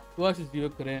 Austria versus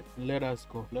Ukraine. Let us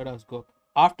go.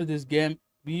 After this game,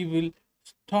 we will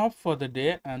stop for the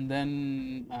day, and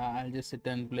then I'll just sit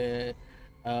and play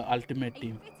Ultimate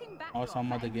Team or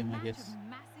some other game, I guess.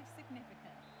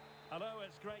 Hello,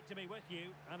 it's great to be with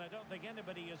you, and I don't think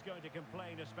anybody is going to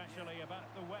complain, especially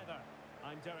about the weather.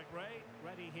 I'm Derek Ray,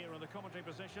 ready here in the commentary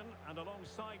position, and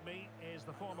alongside me is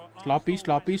the former Sloppy.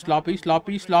 Arsenal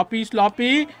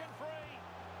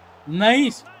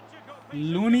Nice.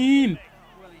 Lunin.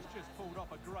 Well, he's just pulled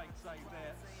off a great save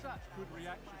there. Such good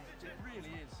reactions. It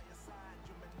really is.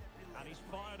 and he's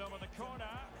fired over the corner.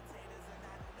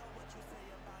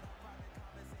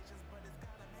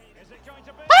 Is it going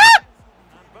to be?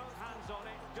 And both hands on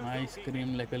it. Good I goalkeeping.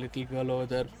 scream like a little girl over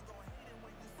there.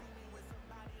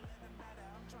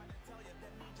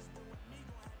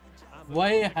 And the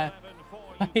Why 11 for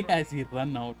Ukraine. has he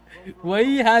run out? Why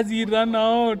has he run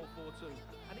out? 4-4-2,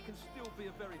 and it can still be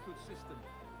a very good system,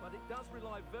 but it does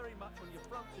rely very much on your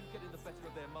front two getting the better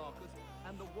of their markers, and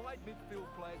and the wide midfield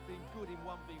players being good in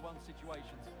 1v1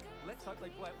 situations. Let's hope they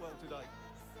play it well today.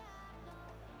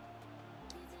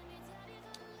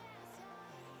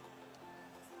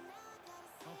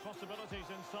 Possibilities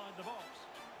inside the box.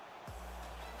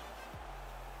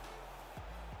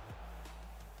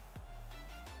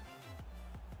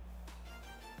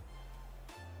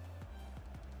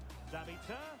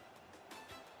 Zabitzer.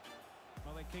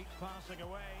 Well, they keep passing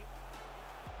away.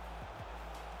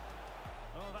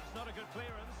 Oh, that's not a good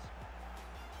clearance.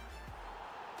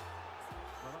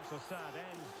 Well, that's a sad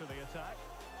end to the attack.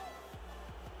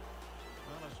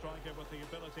 Well, a striker with the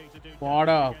ability to do What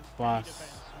a against pass.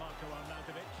 defense, Marco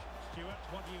Arnautovic. Stuart,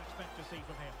 what do you expect to see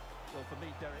from him? Well, for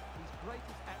me, Derek, his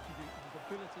greatest attribute is his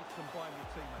ability to combine with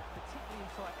teammates, particularly in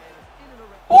tight areas, in and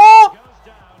around. Oh! Goes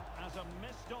down as a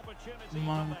missed opportunity Man.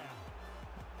 from there.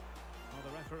 Well,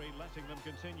 the referee letting them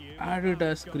continue. Add it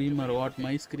as screamer. What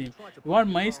my scream? What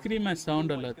my scream as sound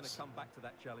alerts. Come back to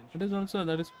that challenge.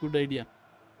 That is good idea.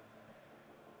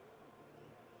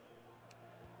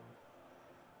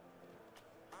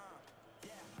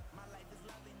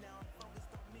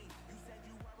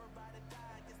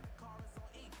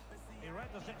 He read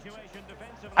the situation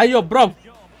defensively. Ayo, bro. Good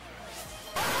job.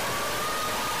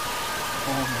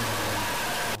 Oh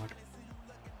my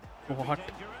god. What?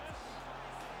 Dangerous.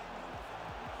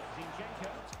 Zinchenko.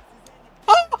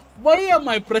 Ah, why am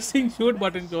I pressing shoot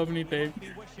button so many times?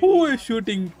 Who is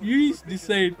shooting? You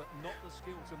decide. But not the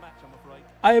skill to match, I'm afraid.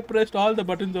 I pressed all the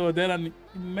buttons over there and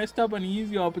messed up an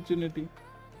easy opportunity.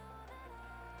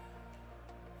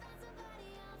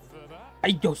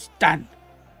 Ayo, stand.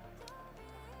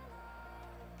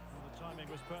 Well, the timing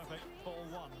was perfect. Ball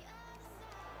one.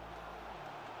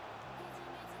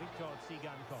 Viktor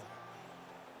Tsigankov.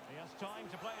 He has time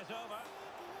to play it over.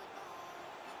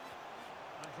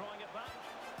 And drawing it back.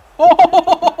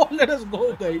 Oh, let us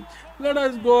go, guys. Let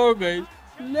us go, guys.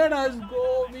 Let us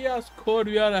go. We are scored.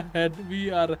 We are ahead. We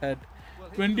are ahead.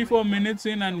 24 minutes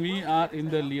in and we are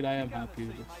in the lead. I am happy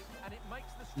with this. And it makes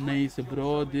the Nice,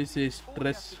 bro. This is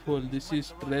stressful. This is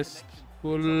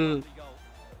stressful.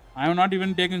 I have not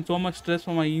even taken so much stress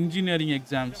for my engineering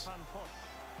exams. Stefan Posch.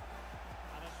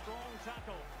 And a strong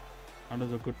tackle. That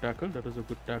is a good tackle. That is a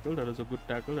good tackle. That is a good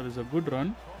tackle. That is a good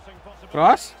run. Crossing possibilities.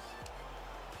 Cross.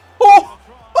 Oh!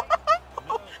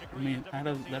 No I mean, that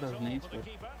was difficulty at all nice, for the bro.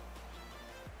 keeper.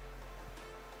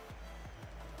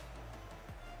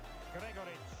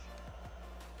 Gregoritsch.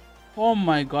 Oh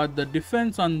my god, the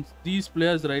defense on these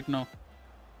players right now.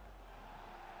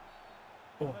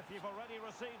 Oh, If you've already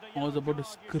received a I was yellow about to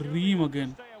card, you should be scream able to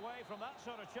again. Stay away from that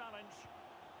sort of challenge.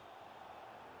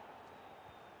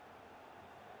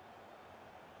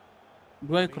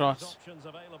 Do I There's cross? options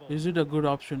available. Is it a good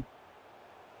option?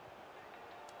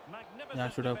 Magnificent Yeah, I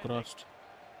should have defending. crossed.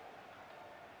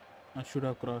 I should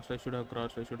have crossed. I should have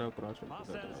crossed. I should have crossed. I should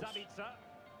Marcel have crossed. Zabitzer.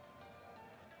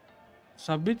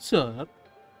 Sabitzer.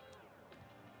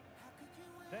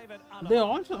 David They Alaba.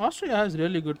 also Austria has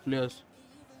really good players.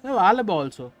 They have Alaba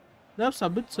also. They have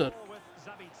Sabitzer. Ball with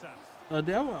Zabitzer.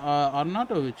 They have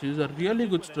Arnautovic. He's a really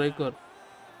good striker.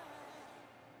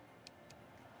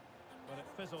 But it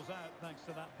fizzles out thanks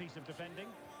to that piece of defending.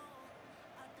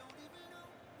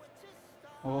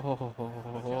 Oh, ho, ho, ho,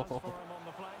 A ho, chance ho, for ho. him on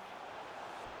the flank.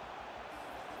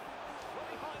 Will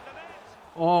he find the net?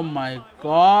 Oh my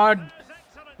god.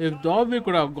 If Dobby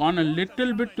could have gone a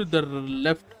little bit to the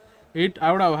left,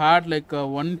 I would have had like a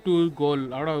 1-2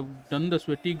 goal. I would have done the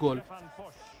sweaty goal. Stefan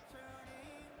Posch.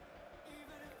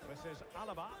 This is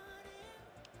Alaba.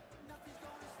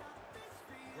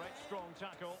 Great strong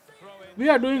tackle. Throw in. We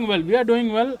are doing well. We are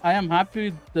doing well. I am happy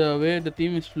with the way the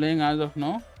team is playing as of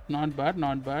now. Not bad.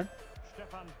 Not bad.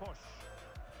 Stefan Posch.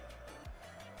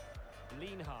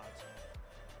 Lienhardt.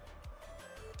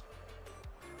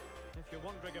 If you're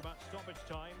wondering about stoppage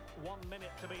time, 1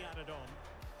 minute to be added on.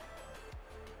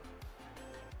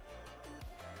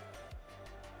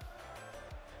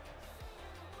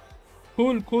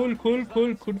 Cool, cool, cool,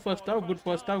 cool. Good first half. Good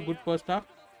first half. Good first half.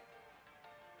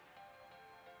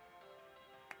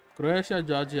 Croatia,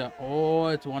 Georgia. Oh,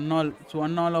 it's 1-0. It's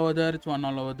 1-0 over there. It's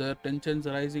 1-0 over there. Tensions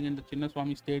rising in the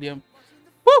Chinnaswamy Stadium.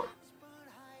 Woo!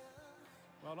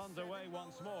 Well, underway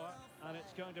once more, and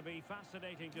it's going to be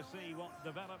fascinating to see what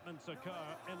developments occur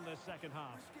in this second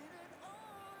half.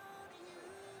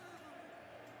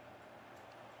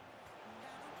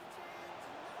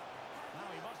 Now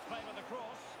he must play with the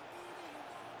cross.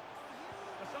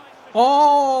 Decides to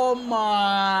Oh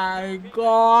my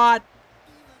god.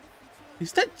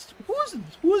 Is that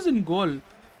who's in goal?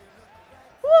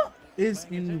 Who is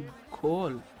in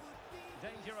goal?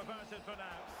 danger averted for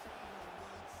now.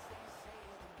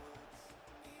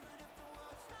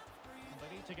 They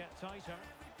to get tighter.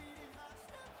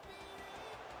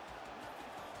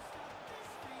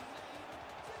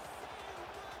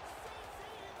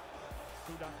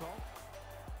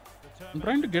 I'm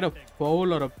trying to get a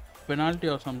foul or a penalty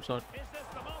or some sort. Is this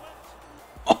the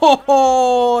moment?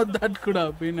 Oh, that could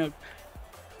have been a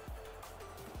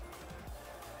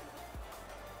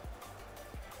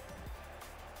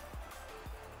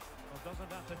Well,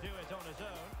 doesn't have to do it on his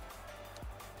own.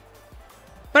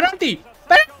 penalty. It's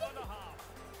a tackle and a half.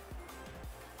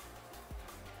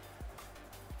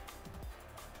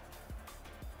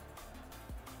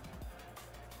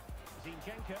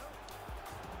 Zinchenko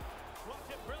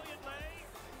blocked it brilliantly,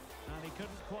 and he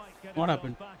couldn't quite get What himself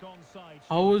happened? back on side.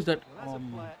 How is that? Well, as Oh a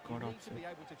my player, God, you need to be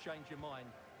offside. able to change your mind,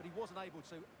 but he wasn't able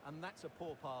to, and that's a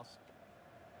poor pass.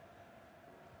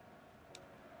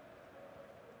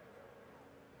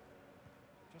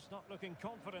 Just not looking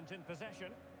confident in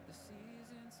possession.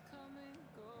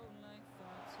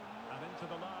 And into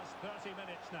the last 30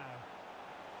 minutes now.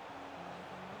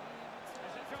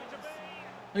 Is it going to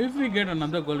be? If we get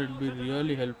another goal, it will be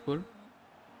really helpful.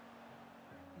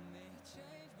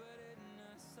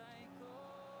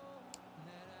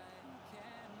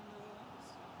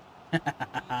 Throw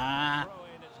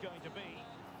in it's going to be.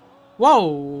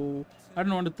 Wow! I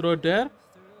don't want to throw it there. And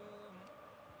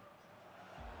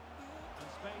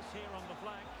space here on the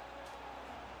flank.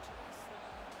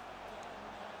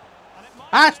 And it might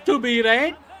Has be. to be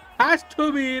right. Has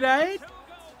to be right.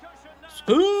 Two-goal cushion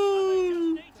now.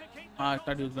 Ooh. Need to keep I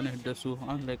thought he was gonna hit the Su.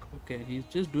 I was like, okay, he's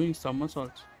just doing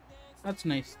somersaults. That's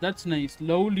nice. That's nice.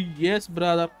 Lovely. Yes,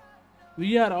 brother.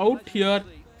 We are out here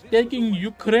taking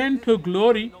Ukraine to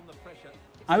glory. On the pressure,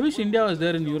 I wish India was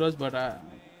there in Euros, but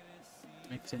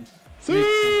makes sense. Makes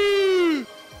sense.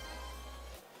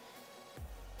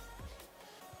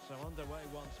 So underway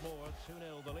once more.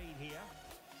 2-0 the lead here.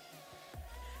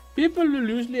 People will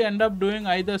usually end up doing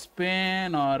either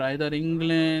Spain or either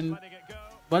England. Letting it go.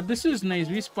 But this is nice.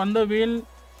 We spun the wheel.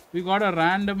 We got a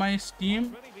randomized team.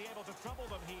 Really be able to trouble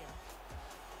them here.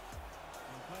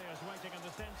 And players waiting in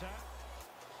the centre.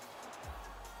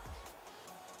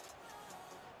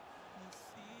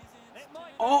 It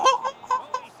might. Oh, oh, oh, oh.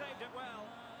 Oh, he saved it well.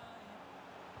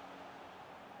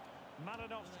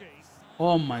 Malinovsky.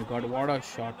 Oh my God, what a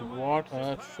shot. What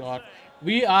a shot.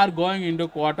 We are going into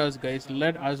quarters, guys.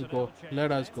 Let us go.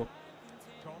 Let us go.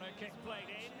 Corner kick played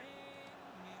in.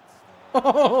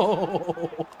 Oh,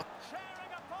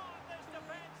 Tearing apart this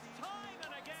defence time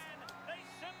and again. They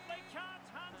simply can't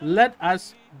handle let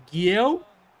us give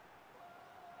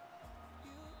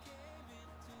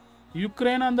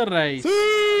Ukraine on the rise. Woo!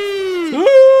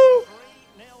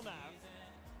 3-0 now.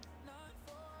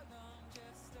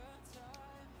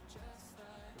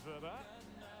 Verba.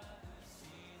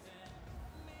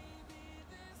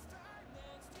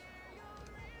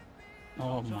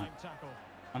 Oh my. Time tackle.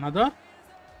 Another?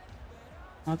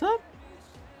 Another?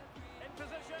 In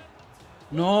position.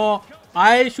 No,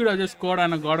 I should have just scored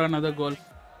and got another goal.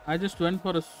 I just went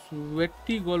for a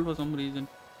sweaty goal for some reason.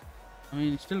 I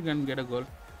mean, still can get a goal.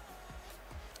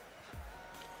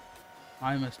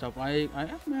 I messed up. I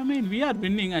mean, we are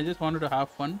winning. I just wanted to have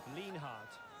fun.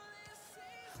 Lienhardt.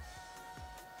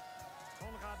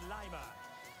 Konrad Leimer.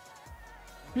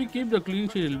 If we keep the clean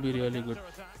sheet, it'll be really good.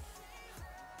 Counter-attack.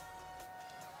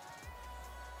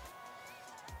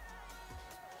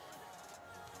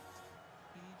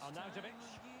 Arnautovic.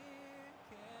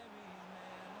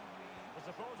 The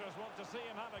supporters want to see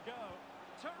him have a go.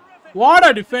 Terrific. What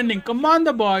a defending. Come on,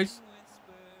 the boys.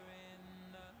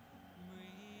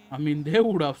 I mean, they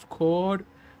would have scored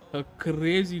a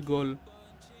crazy goal.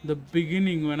 The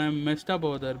beginning when I messed up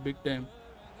over there big time.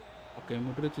 Okay,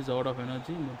 Modric is out of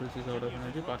energy. Modric is out of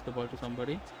energy. Pass the ball to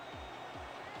somebody.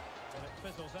 Well, it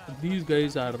fizzles out. These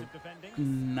guys are Good defending.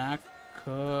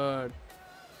 knackered.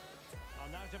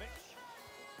 Arnautovic.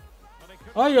 Well, they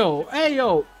could- Oh yo, hey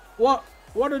yo, what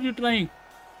are you trying?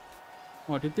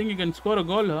 What, you think you can score a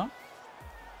goal, huh?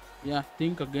 Yeah,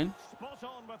 think again. Spot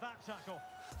on with that tackle.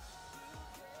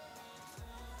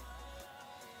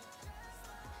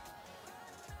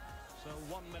 So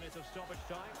 1 minute of stoppage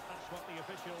time. That's what the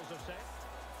officials have said.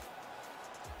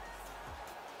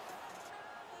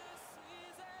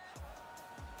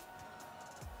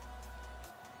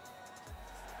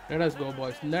 Let us go,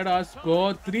 boys. Let us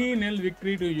go. 3-0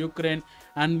 victory to Ukraine.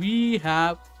 And we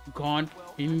have gone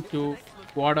into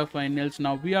quarterfinals.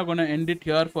 Now we are going to end it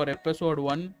here for episode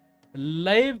 1.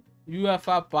 Live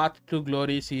UEFA Path to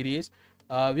Glory series.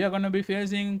 We are going to be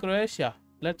facing Croatia.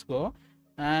 Let's go.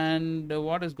 And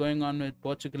what is going on with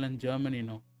Portugal and Germany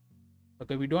now?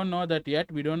 Okay, we don't know that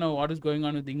yet. We don't know what is going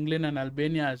on with England and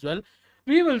Albania as well.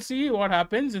 We will see what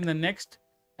happens in the next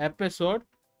episode.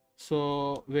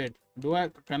 So wait,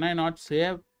 can I not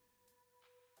save?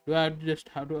 Do I just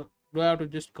have to do I have to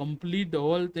just complete the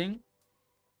whole thing?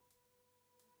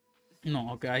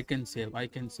 No, okay, I can save.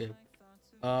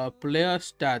 Player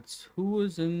stats.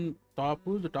 Who's the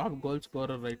top goal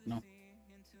scorer right now?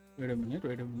 Wait a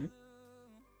minute.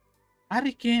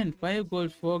 Harry Kane, 5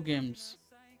 goals, 4 games.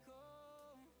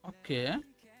 Okay.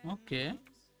 Okay.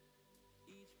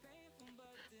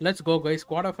 Let's go, guys.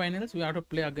 Quarterfinals. We have to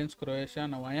play against Croatia.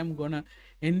 Now I am gonna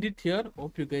end it here.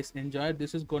 Hope you guys enjoyed.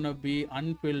 This is gonna be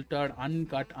unfiltered,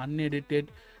 uncut,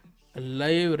 unedited,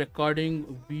 live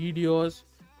recording videos,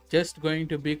 just going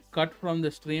to be cut from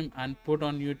the stream and put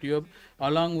on YouTube.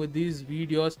 Along with these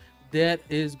videos, there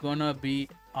is gonna be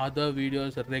other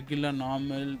videos, regular,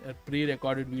 normal,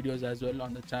 pre-recorded videos as well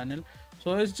on the channel.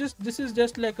 So this is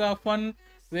just like a fun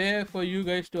way for you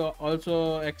guys to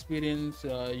also experience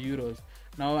Euros.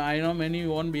 Now I know many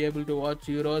won't be able to watch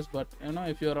Euros, but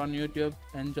if you're on YouTube,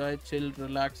 enjoy, chill,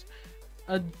 relax.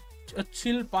 A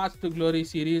chill path to glory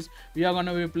series. We are going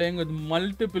to be playing with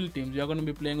multiple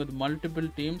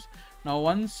teams. Now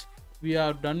once we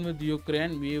are done with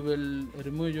Ukraine, we will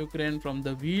remove Ukraine from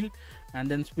the wheel and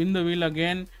then spin the wheel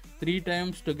again 3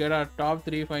 times to get our top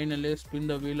 3 finalists. Spin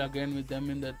the wheel again with them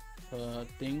in the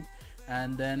thing,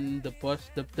 and then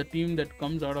the team that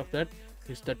comes out of that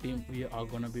is the team we are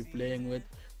going to be playing with.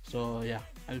 So yeah,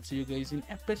 I'll see you guys in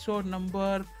episode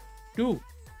number 2.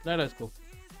 Let us go.